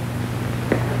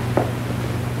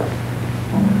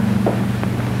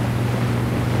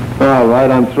 All right,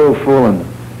 I'm through fooling.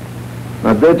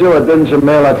 Now, did you or didn't you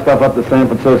mail that stuff up to San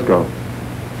Francisco?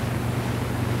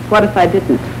 What if I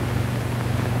didn't?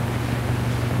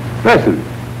 Listen,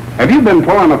 have you been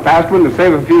pulling a fast one to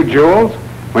save a few jewels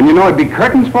when you know it'd be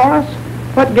curtains for us?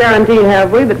 What guarantee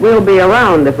have we that we'll be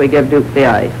around if we give Duke the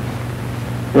ice?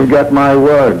 You got my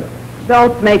word.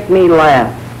 Don't make me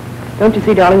laugh. Don't you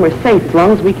see, darling, we're safe as long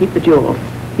as we keep the jewels.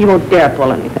 He won't dare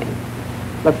pull anything.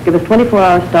 Look, give us 24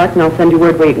 hours start, and I'll send you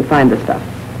word where you can find the stuff.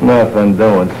 Nothing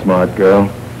doing, smart girl.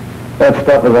 That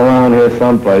stuff is around here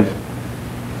someplace.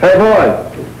 Hey, boy.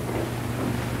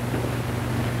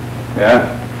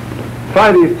 Yeah?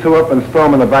 Tie these two up and store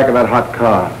them in the back of that hot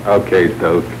car. Okay,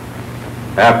 Duke.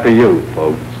 After you,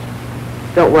 folks.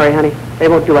 Don't worry, honey. They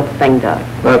won't do a thing to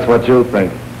us. That's what you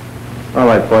think. All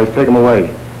right, boys, take them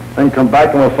away. Then come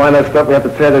back and we'll find that stuff. We have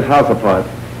to tear this house apart.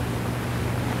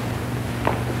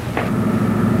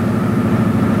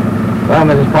 Well,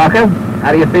 Mrs. Parker,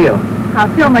 how do you feel?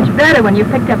 I'll feel much better when you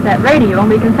picked up that radio and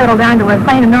we can settle down to a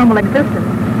plain and normal existence.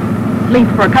 At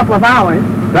least for a couple of hours.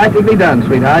 Practically done,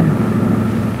 sweetheart.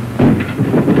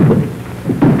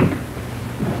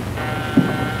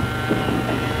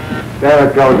 There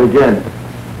it goes again.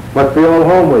 Must be old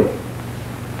home week.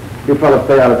 You fellas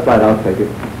stay out of sight. I'll take it.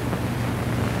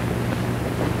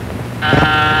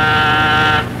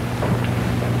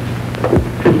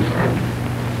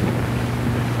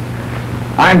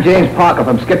 I'm James Parker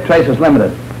from Skip Tracers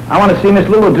Limited. I want to see Miss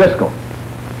Lulu Driscoll.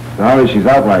 Sorry, she's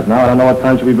out right now. I don't know what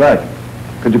time she'll be back.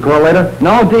 Could you call later?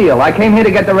 No deal. I came here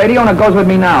to get the radio and it goes with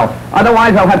me now.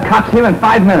 Otherwise, I'll have cops here in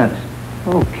 5 minutes.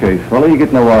 Okay, fella, you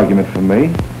get no argument from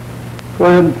me. Go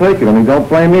ahead and take it. I mean, don't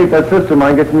blame me if that sister of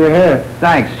mine gets in your hair.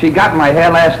 Thanks. She got in my hair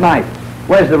last night.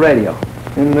 Where's the radio?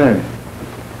 In there.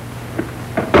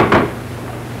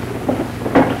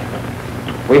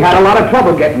 We had a lot of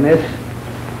trouble getting this.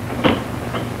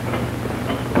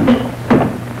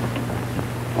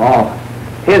 Oh,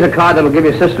 here's a card that'll give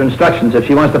your sister instructions if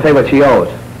she wants to pay what she owes.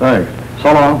 Thanks.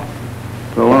 So long.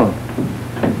 So long.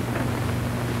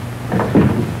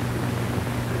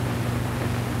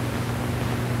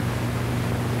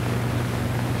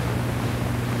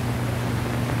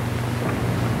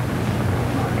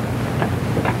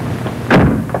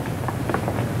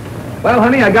 Well,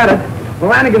 honey, I got it.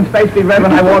 Flanagan's face be red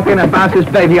when I walk in and bounce this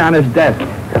baby on his desk.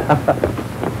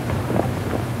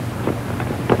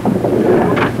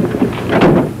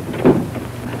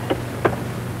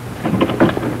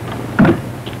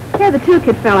 Here, the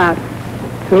toolkit fell out.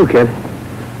 Toolkit?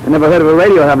 I never heard of a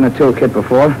radio having a toolkit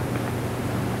before.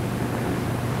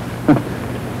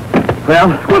 Well,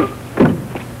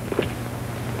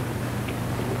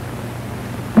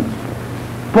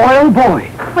 boy, oh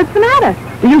boy. What's the matter?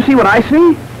 Do you see what I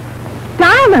see?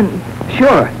 Diamonds.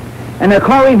 Sure. And they're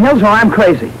Chlorine Hills or I'm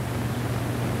crazy.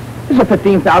 This is a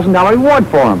 $15,000 reward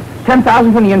for them.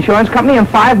 $10,000 from the insurance company and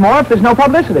 5 more if there's no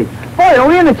publicity. Boy, are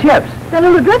we in the chips. Then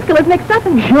Lulu Driscoll is mixed up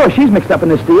in this. Sure, she's mixed up in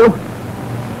this deal.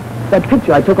 That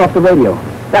picture I took off the radio,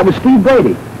 that was Steve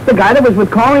Brady, the guy that was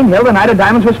with Chlorine Hill the night her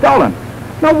diamonds were stolen.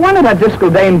 No wonder that Driscoll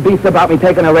dame beefed about me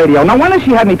taking a radio. No wonder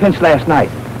she had me pinched last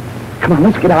night. Come on,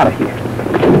 let's get out of here.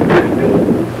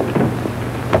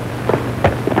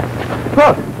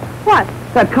 Look. What?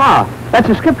 That car. That's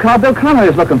the Skip car Bill Connery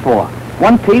is looking for.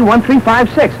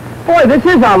 1P1356. Boy, this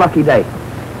is our lucky day.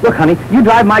 Look, honey, you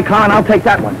drive my car and I'll take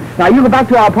that one. Now, you go back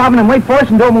to our apartment and wait for us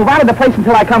and don't move out of the place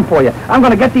until I come for you. I'm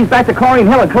going to get these back to Chlorine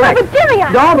Hill and collect. But Jimmy,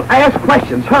 Don't ask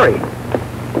questions. Hurry.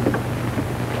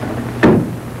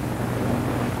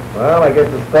 Well, I guess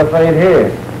the stuff ain't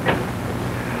here.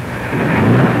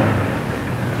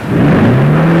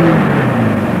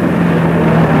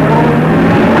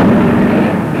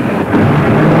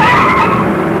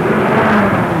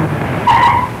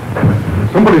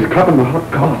 Somebody's copping the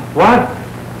hot car. What?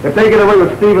 If they get away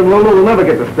with Steve and Lulu, we'll never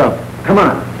get the stuff. Come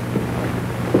on.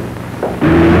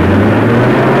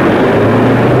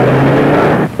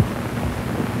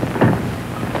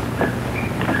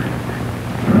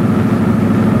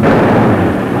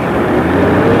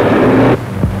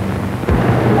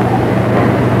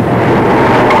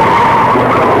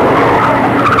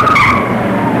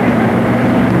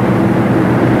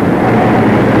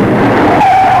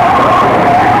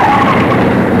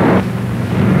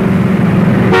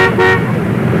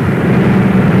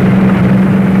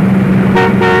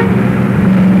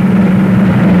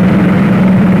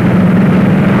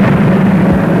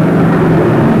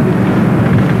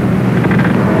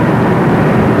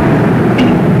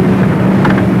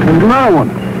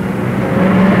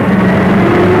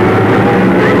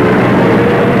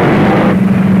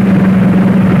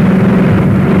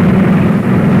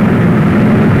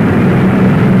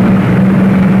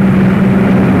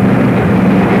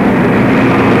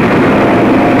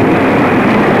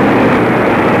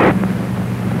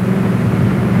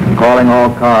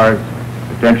 all cars.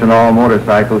 Attention all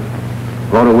motorcycles.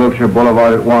 Go to Wilshire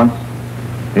Boulevard at once.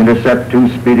 Intercept 2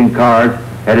 speeding cars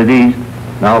headed east,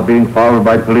 now being followed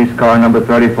by police car number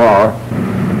 34.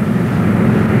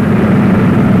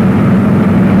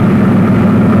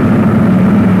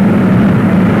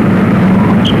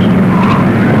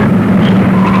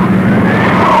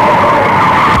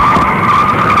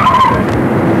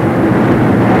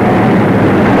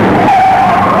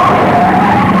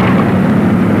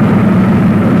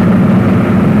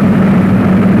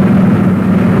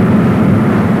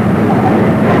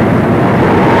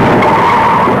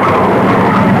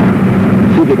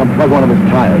 Plug one of his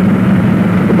tires.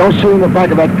 But don't shoot in the back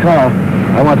of that car.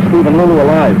 I want Steve and Lulu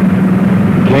alive.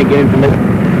 You can't get into this.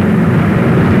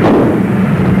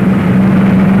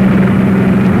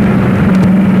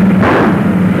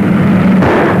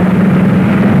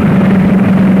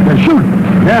 They're shooting.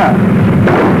 Yeah.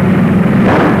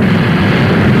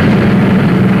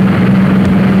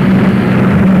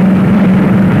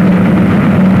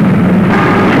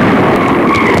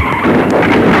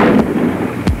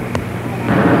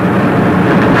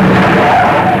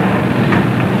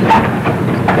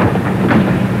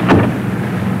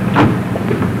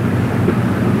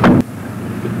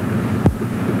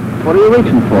 What are you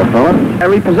reaching for, fella? I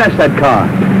repossessed that car.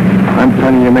 I'm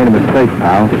telling you, you made a mistake,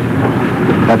 pal.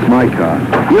 That's my car.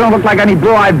 You don't look like any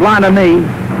blue-eyed blonde to me.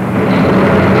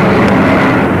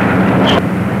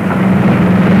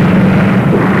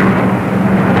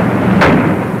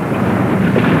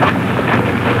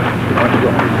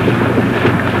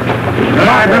 All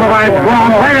right, never mind. Go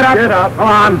on, break it up. Get up. Come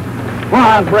on. Come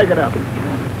on, break it up.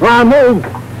 Come on, move.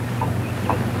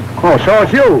 Oh, so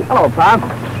it's you. Hello, Pop.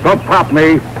 Don't pop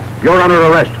me. You're under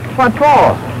arrest. What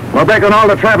for? We're breaking all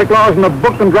the traffic laws and the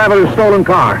booked and driver's stolen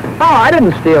car. Oh, I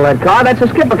didn't steal that car. That's a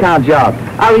skip account job.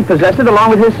 I repossessed it along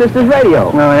with his sister's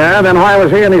radio. Oh, yeah? Then why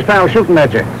was he and his pal shooting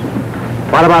at you?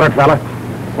 What about it, fella?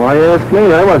 Why ask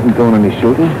me? I wasn't doing any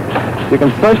shooting. You can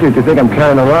search me if you think I'm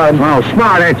carrying a rod. Oh,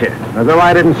 smart, ain't you? As though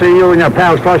I didn't see you and your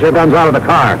pals toss your guns out of the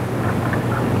car.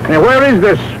 Hey, where is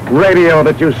this radio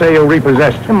that you say you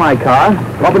repossessed? In my car.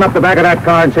 Open up the back of that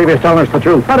car and see if he's telling us the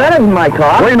truth. Oh, that isn't my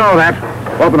car. We know that.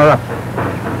 Open it up.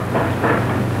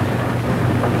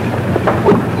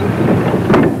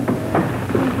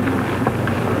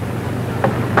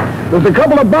 There's a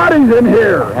couple of bodies in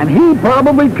here, and he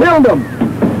probably killed them.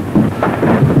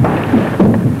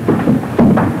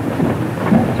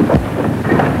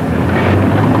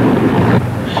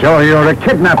 So you're a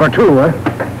kidnapper, too, huh?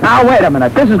 Now, wait a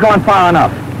minute. This is going far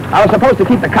enough. I was supposed to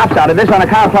keep the cops out of this on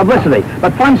account of publicity,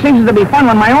 but fun ceases to be fun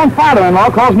when my own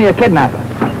father-in-law calls me a kidnapper.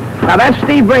 Now, that's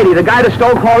Steve Brady, the guy that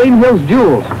stole Corrine Hill's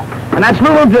jewels. And that's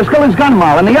Lou O'Driscoll, his gun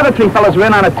moll, and the other 3 fellas were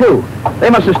in on it, too. They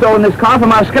must have stolen this car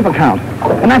from our skip account.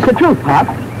 And that's the truth, Pop.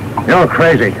 You're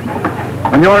crazy.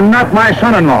 And you're not my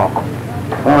son-in-law.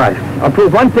 All right. I'll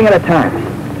prove one thing at a time.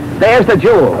 There's the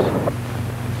jewels.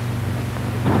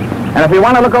 And if you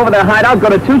want to look over their hideout, go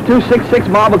to 2266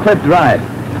 Marble Cliff Drive.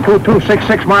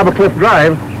 2266 Marble Cliff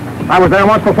Drive? I was there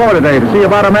once before today to see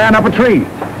about a man up a tree.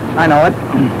 I know it.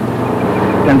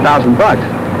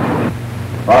 $10,000.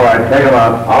 All right, take him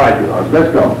out. All right, you guys,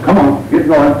 let's go. Come on, get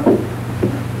going.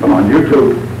 Come on, you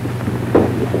two.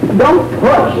 Don't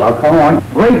push. Well, come on.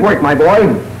 Great work, my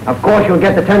boy. Of course, you'll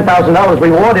get the $10,000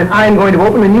 reward, and I'm going to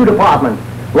open a new department.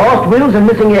 Lost wills and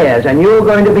missing heirs, and you're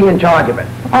going to be in charge of it.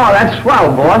 Oh, that's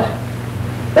swell, boss.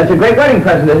 That's a great wedding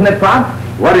present, isn't it, Pop?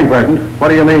 Wedding present? What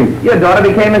do you mean? Your daughter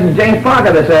became Mrs. James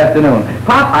Parker this afternoon.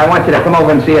 Pop, I want you to come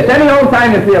over and see us any old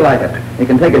time you feel like it. You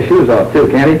can take your shoes off, too,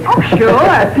 can't you? Oh,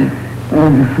 sure.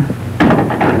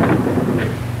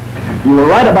 You were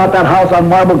right about that house on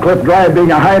Marble Cliff Drive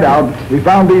being a hideout. We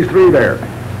found these 3 there.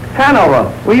 Hanover,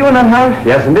 were you in that house?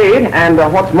 Yes, indeed. And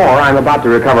what's more, I'm about to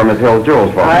recover Miss Hill's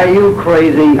jewels for Are her. you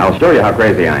crazy? I'll show you how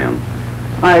crazy I am.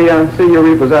 I see you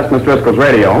repossessed Miss Driscoll's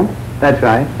radio. That's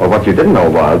right. Well, what you didn't know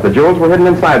was the jewels were hidden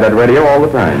inside that radio all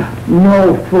the time.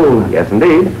 No fool. Yes,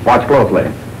 indeed. Watch closely.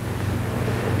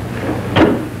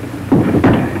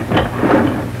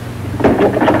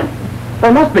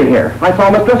 They must be here. I saw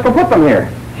Miss Driscoll put them here.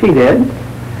 She did.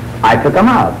 I took them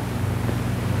out.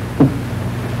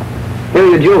 Here are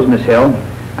your jewels, Miss Hill.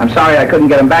 I'm sorry I couldn't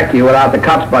get them back to you without the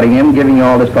cops butting in, giving you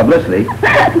all this publicity.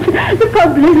 The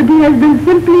publicity has been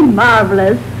simply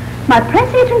marvelous. My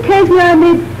press agent tells me I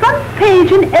made front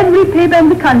page in every paper in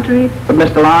the country. But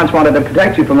Mr. Lawrence wanted to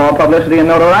protect you from all publicity and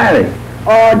notoriety.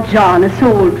 Oh, John, it's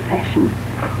old-fashioned.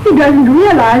 He doesn't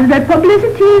realize that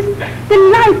publicity is the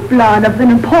lifeblood of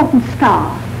an important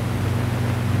star.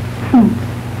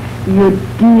 You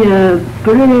dear,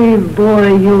 brave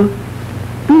boy, you.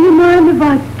 Do you mind if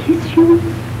I kiss you?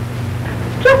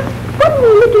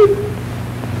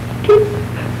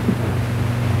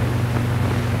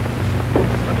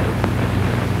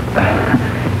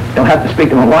 You'll have to speak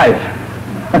to my wife.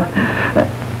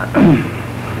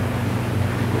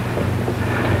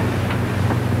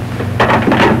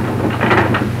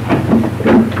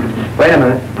 Wait a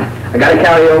minute. I gotta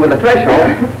carry you over the threshold.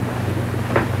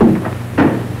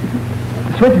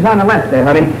 The switch is on the left there,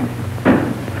 honey.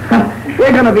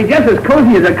 You're gonna be just as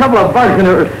cozy as a couple of bugs in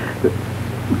a...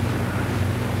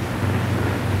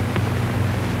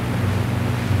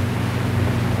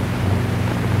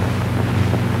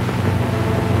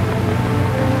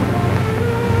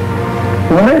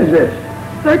 What is this?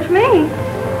 Search me.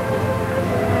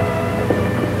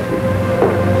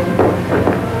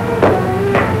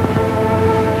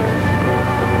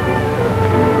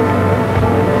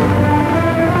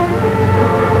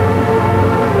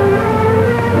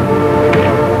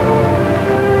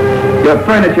 Your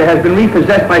furniture has been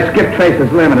repossessed by Skip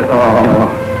Traces Limited.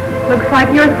 Oh. Looks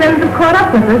like your sins have caught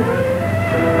up with us.